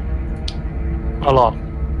 A lot.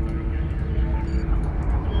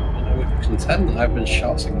 I would contend that I've been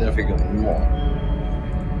shot significantly more.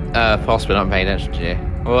 Possibly not paying attention to you.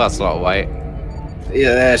 Well, that's a lot of weight.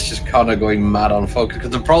 Yeah, it's just kind of going mad on focus.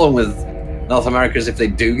 Because the problem with North America is if they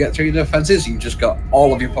do get through your defenses, you've just got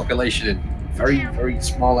all of your population in very, very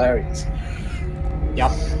small areas.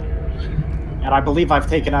 Yep. And I believe I've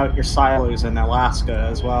taken out your silos in Alaska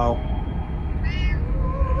as well.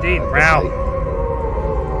 Indeed, wow.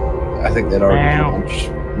 I think they'd already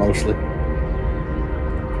launched, mostly.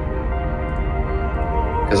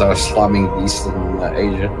 Because I was slamming Eastern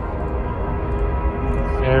Asia.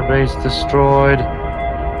 Airbase destroyed.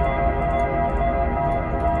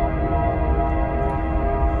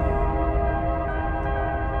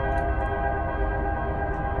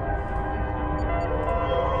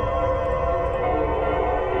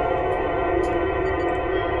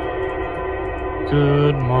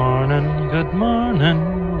 Good morning, good morning.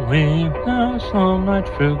 We've passed all night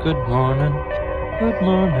through. Good morning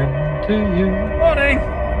to you. Morning!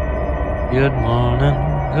 Good morning.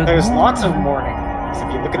 Good There's morning. lots of mornings if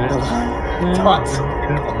you look at the dots.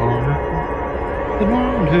 Good morning. Good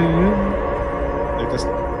morning to you. They're just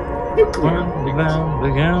nuclear. When the band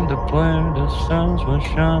began to play, the stars were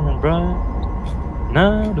shining bright.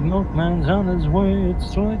 Now the milkman's on his way.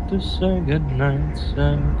 It's like to say good night.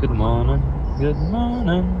 Say good morning. Good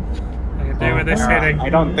morning. I can do with this hitting. I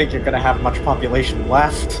don't think you're going to have much population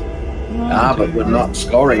left. But we're not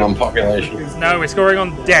scoring on population. No, we're scoring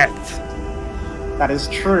on death. That is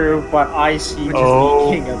true, but I see just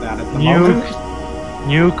Oh, the king of that at the moment.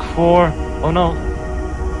 Nuke for. Oh no.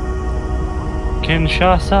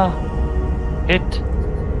 Kinshasa. Hit.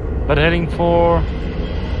 But heading for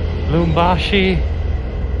Lumbashi.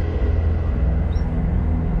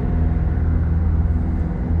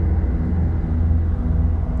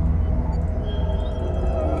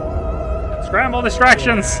 Scramble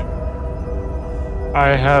distractions!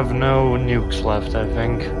 I have no nukes left, I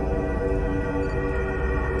think.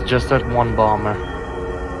 Just that one bomber.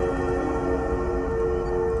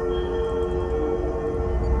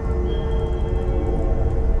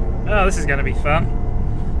 Oh, this is gonna be fun.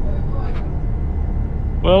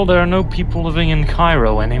 Well, there are no people living in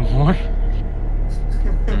Cairo anymore.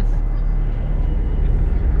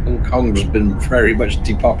 Hong Kong's been very much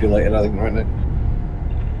depopulated, I think, right now.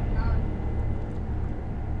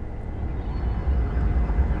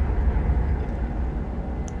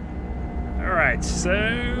 Alright, so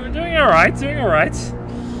doing alright.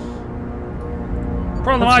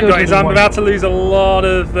 Problem Let's I've go got to is the I'm one- about to lose a lot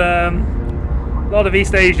of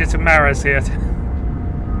East Asia to Maras here.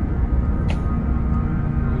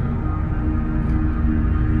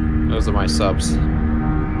 Those are my subs.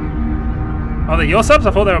 Oh, they're your subs?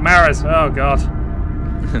 I thought they were Maras. Oh god.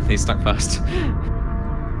 He stuck fast.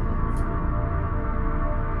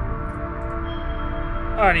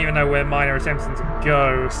 I don't even know where mine are attempting to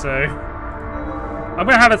go, so I'm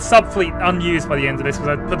gonna have a sub fleet unused by the end of this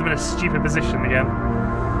because I put them in a stupid position again.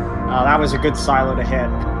 That was a good silo to hit.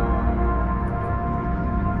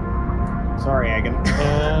 Sorry, Egan.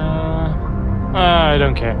 I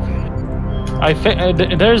don't care.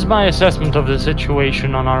 There's my assessment of the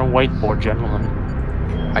situation on our whiteboard, gentlemen.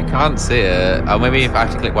 I can't see it. Oh, maybe if I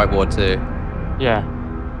have to click whiteboard too. Yeah.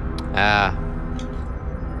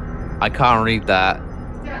 I can't read that.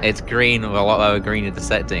 It's green with a lot lower green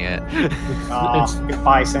intersecting it.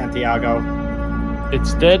 Goodbye, Santiago.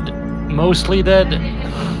 It's dead. Mostly dead.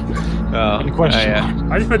 Oh, In question. yeah.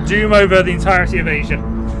 I just put Doom over the entirety of Asia.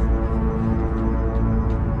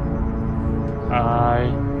 I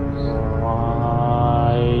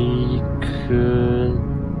could.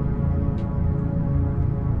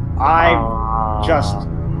 I just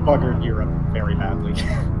buggered Europe very badly.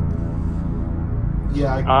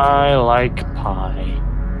 Yeah. I like pie.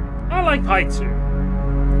 I like pie too.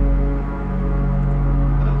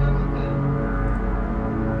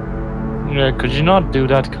 Yeah, could you not do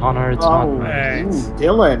that, Connor? It's Oh, not Right. ooh,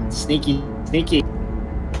 Dylan, sneaky, sneaky.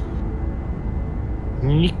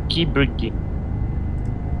 Nicky Bricky.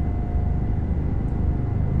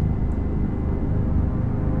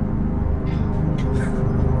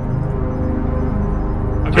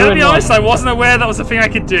 I'm gonna be honest, I wasn't aware that was a thing I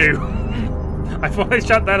could do. I thought I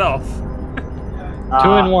shut that off.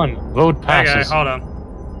 2 in 1. Vote Okay, passes. hold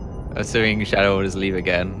on. Assuming Shadow will just leave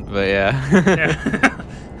again, but yeah. Yeah.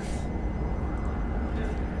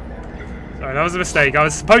 Sorry, that was a mistake. I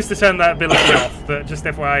was supposed to turn that ability off, but just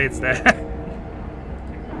FYI, it's there.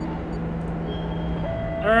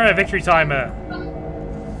 Alright, victory timer.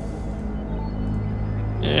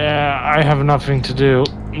 Yeah, I have nothing to do.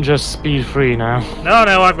 Just speed free now. No,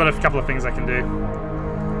 I've got a couple of things I can do.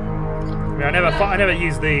 I mean, I never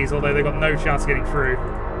use these, although they've got no chance of getting through.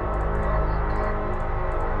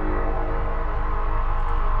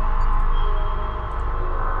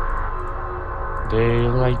 They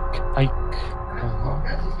like Ike.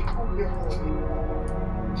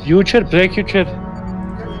 Future, break future.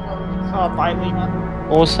 Oh, bye, Lima.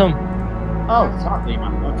 Awesome. Oh, it's not Lima.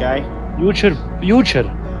 Okay. Future, future.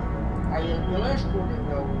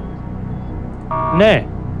 Ne.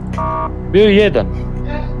 Bio jedan.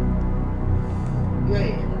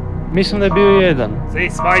 Mislim da je bio jedan. See,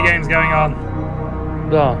 spy games going on.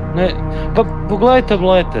 Da, ne. Pa pogledaj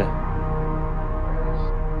tablete.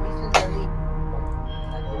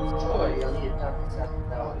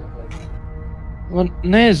 Ma,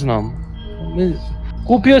 ne znam.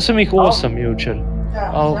 Kupio sam ih 8 jučer.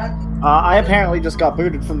 Al, I apparently just got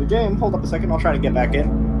booted from the game. Hold up a second, I'll try to get back in.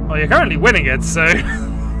 Well, you're currently winning it, so...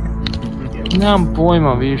 nemam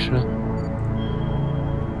pojma više.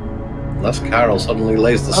 Unless Carol suddenly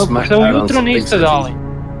lays the Al, smack se down on ujutro some big niste city. dali.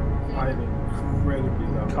 I'm incredibly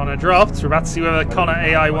low. Connor dropped. We're about to see whether Connor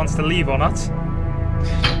AI wants to leave or not.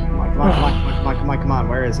 Come on,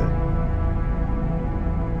 where is it?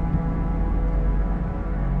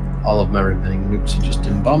 All of my remaining nukes are just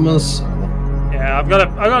in bombers. So Yeah, I've got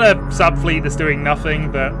a sub fleet that's doing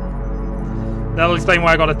nothing, but that'll explain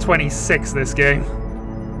why I got a 26 this game.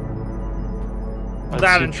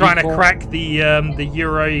 That and trying to crack the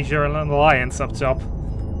Eurasia Alliance up top.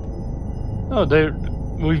 Oh,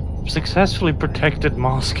 we've successfully protected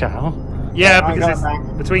Moscow. Yeah, I because got it's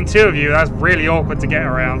back. between two of you. That's really awkward to get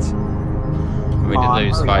around. We did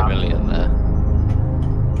lose hurry 5 up. million there.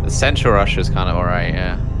 The central Russia's kind of alright,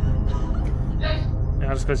 yeah.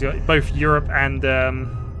 Yeah, just because both Europe and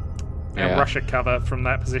Yeah. Russia cover from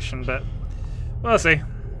that position, but we'll see.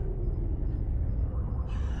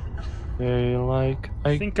 They like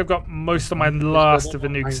I Ike. think I've got most of my last of the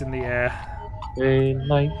nukes in the air. They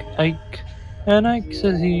like Ike. And Ike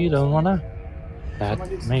says he don't wanna. That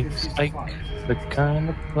makes Ike the kind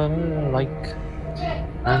of brother I like.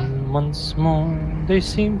 And once more, they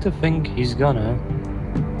seem to think he's gonna.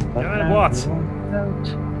 But Yeah, now what? he won't out.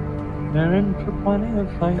 They're in for plenty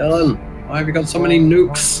of fights. Dylan, why have you got so many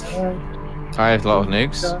nukes? I have a lot of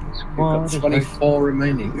nukes. You've got 24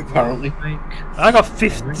 remaining, apparently. I got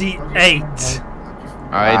 58.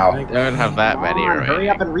 I Wow. don't have that many Come on, hurry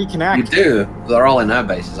up remaining. and reconnect. You do. They're all in air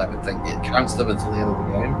bases, I would think. It counts them until the end of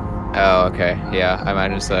the game. Oh, okay. Yeah, I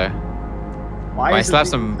imagine so. Why I is it still have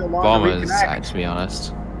taking some so long to bombers, reconnect? to be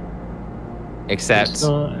honest. Except,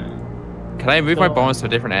 So, can I move my bombers to a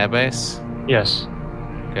different airbase? yes.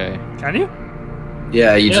 Okay. Can you?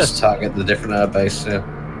 Yeah, you Yes. just target the different air base, yeah.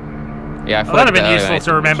 Yeah, I Well, that'd have been that useful earlier.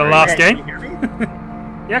 to remember last Hey, game. can you hear me?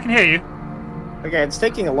 Yeah, I can hear you. Okay, it's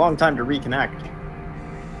taking a long time to reconnect.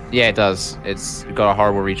 Yeah, it does. It's got a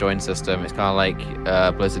horrible rejoin system. It's kind of like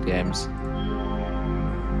Blizzard games.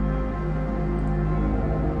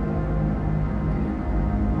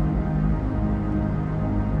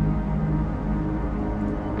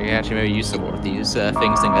 We can actually maybe use some more of these things.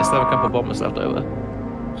 I still have a couple of bombers left over.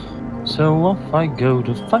 So off I go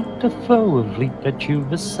to fight the foe of fleet that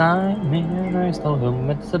you've assigned me, and I stole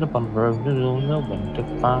helmets at a bumper road, I don't know when to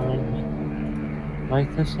find me.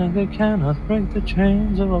 Like the say they cannot break the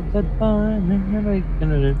chains of love that bind me, and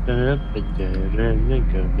they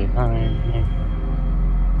go behind me.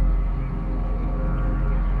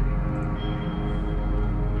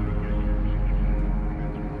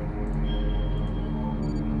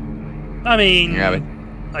 I mean, Yeah, but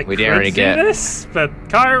I we could didn't really do get- this, but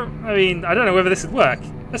Cairo, I mean, I don't know whether this would work.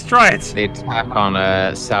 Let's try it. the attack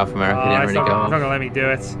on South America Oh, didn't it's really not go gonna, it's not off. gonna let me do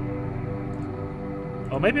it.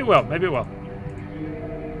 Oh, maybe it will. Maybe it will.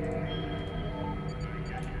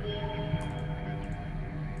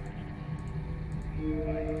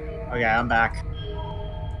 Okay, I'm back.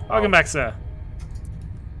 Welcome back, sir.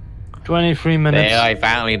 23 minutes. There, I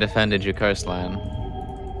finally defended your coastline.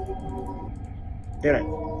 Did it?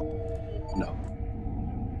 No.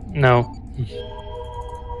 No.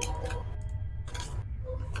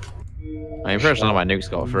 I'm pretty sure none of my nukes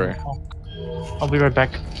got through. I'll be right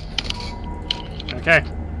back. Okay.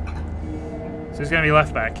 So who's going to be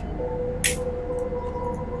left back?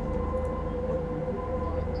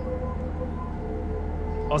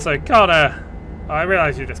 Also, Connor! Oh, I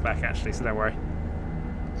realise you're just back actually, so don't worry.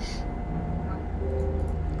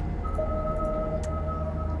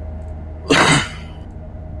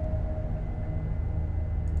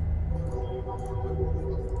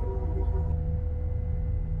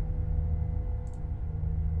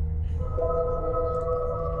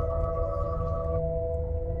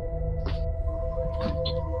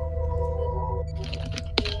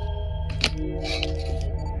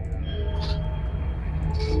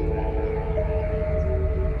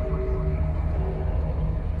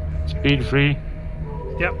 Speed free.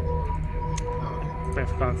 Yep. Wait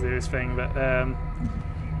for Connor to do his thing, but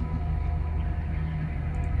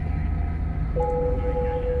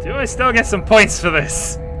do I still get some points for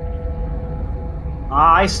this?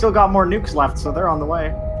 I still got more nukes left, so they're on the way.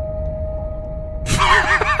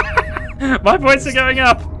 My points are going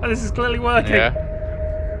up! This is clearly working. Yeah.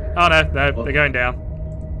 Oh no, they're going down.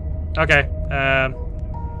 Okay,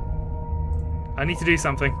 I need to do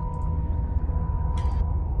something.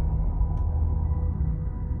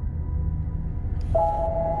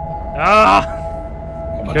 Ah!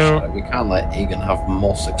 Come on, Go. Shadow, we can't let Egan have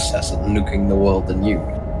more success at nuking the world than you.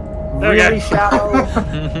 There we go. Really, Shadow?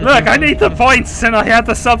 Look, I need the points, and I had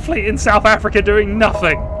the subfleet in South Africa doing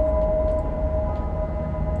nothing.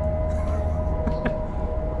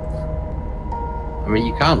 I mean,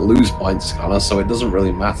 you can't lose points, Connor, so it doesn't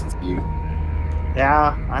really matter to you.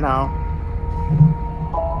 Yeah, I know.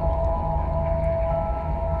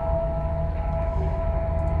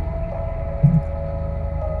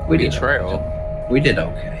 We did Betrayal. okay. We did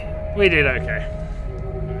okay. We did okay.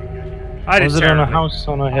 I did Was it on a terribly. house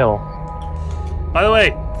on a hill? By the way,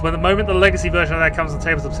 when the moment the legacy version of that comes on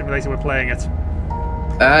Tabletop Simulator, we're playing it.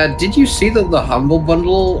 Did you see that the Humble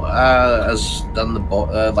Bundle has done the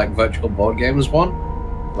like virtual board games one,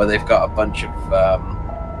 where they've got a bunch of I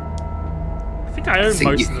think I own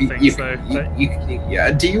most of the things, though. But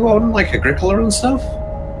yeah. Do you own like Agricola and stuff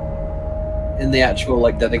in the actual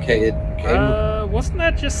like dedicated game? wasn't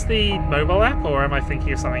that just the mobile app, or am I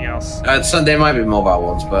thinking of something else? So there might be mobile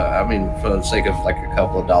ones, but I mean, for the sake of like a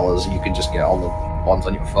couple of dollars, you can just get all the ones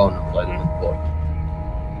on your phone and play them with the board.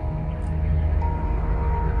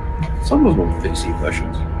 Some of them are PC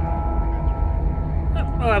versions.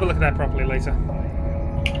 I'll have a look at that properly later.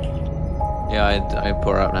 Yeah, I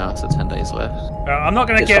pour up now, so 10 days left. I'm not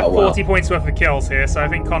going to It's get not well. 40 points worth of kills here, so I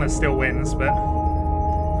think Connor still wins, but...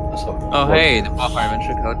 Oh, hey, the Bonfire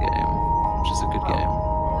Adventure card game, which is a good game.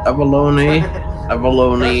 Avalone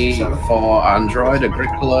for Android,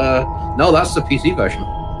 Agricola. No, that's the PC version.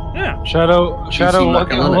 Yeah. Shadow,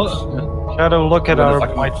 Mac and Linux. look at our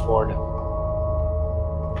Motherfucker. whiteboard.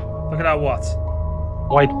 Look at that what?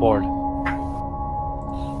 Whiteboard.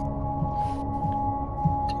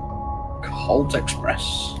 Colt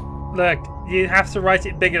Express. Look, you have to write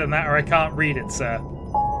it bigger than that or I can't read it, sir.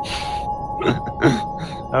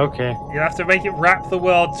 Okay. You have to make it wrap the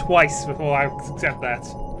world twice before I accept that.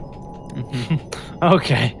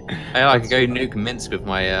 Okay. Hey, I can go nuke Minsk with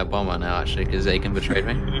my bomber now, actually, because Aiken betrayed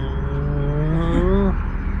me.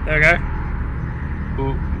 There we go.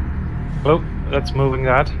 Oh, that's moving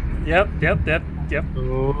that. Yep.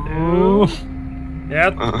 Ooh.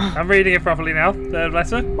 Yep, I'm reading it properly now. Third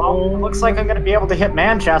letter. Well, looks like I'm going to be able to hit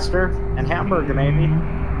Manchester and Hamburg, maybe.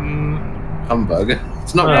 Hamburger.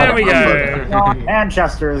 It's not There called we Hamburger. go. Oh,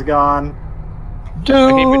 Manchester is gone. If he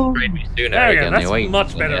betrayed me sooner, There we go. Aiken, That's they wait.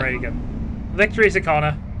 much better, Yeah. Reagan. Victory to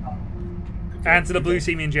Connor. And to the blue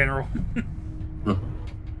team in general.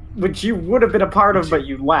 Which you would have been a part of, but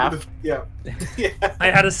you left. Yeah. I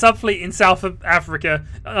had a subfleet in South Africa,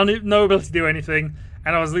 no ability to do anything,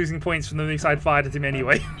 and I was losing points from the nukes I'd fired at him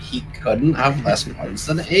anyway. He couldn't have less points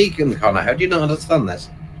than Aiken, Connor. How do you not understand this?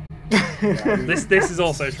 This is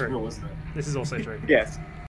also true. Real, isn't it? This is also true. Yes.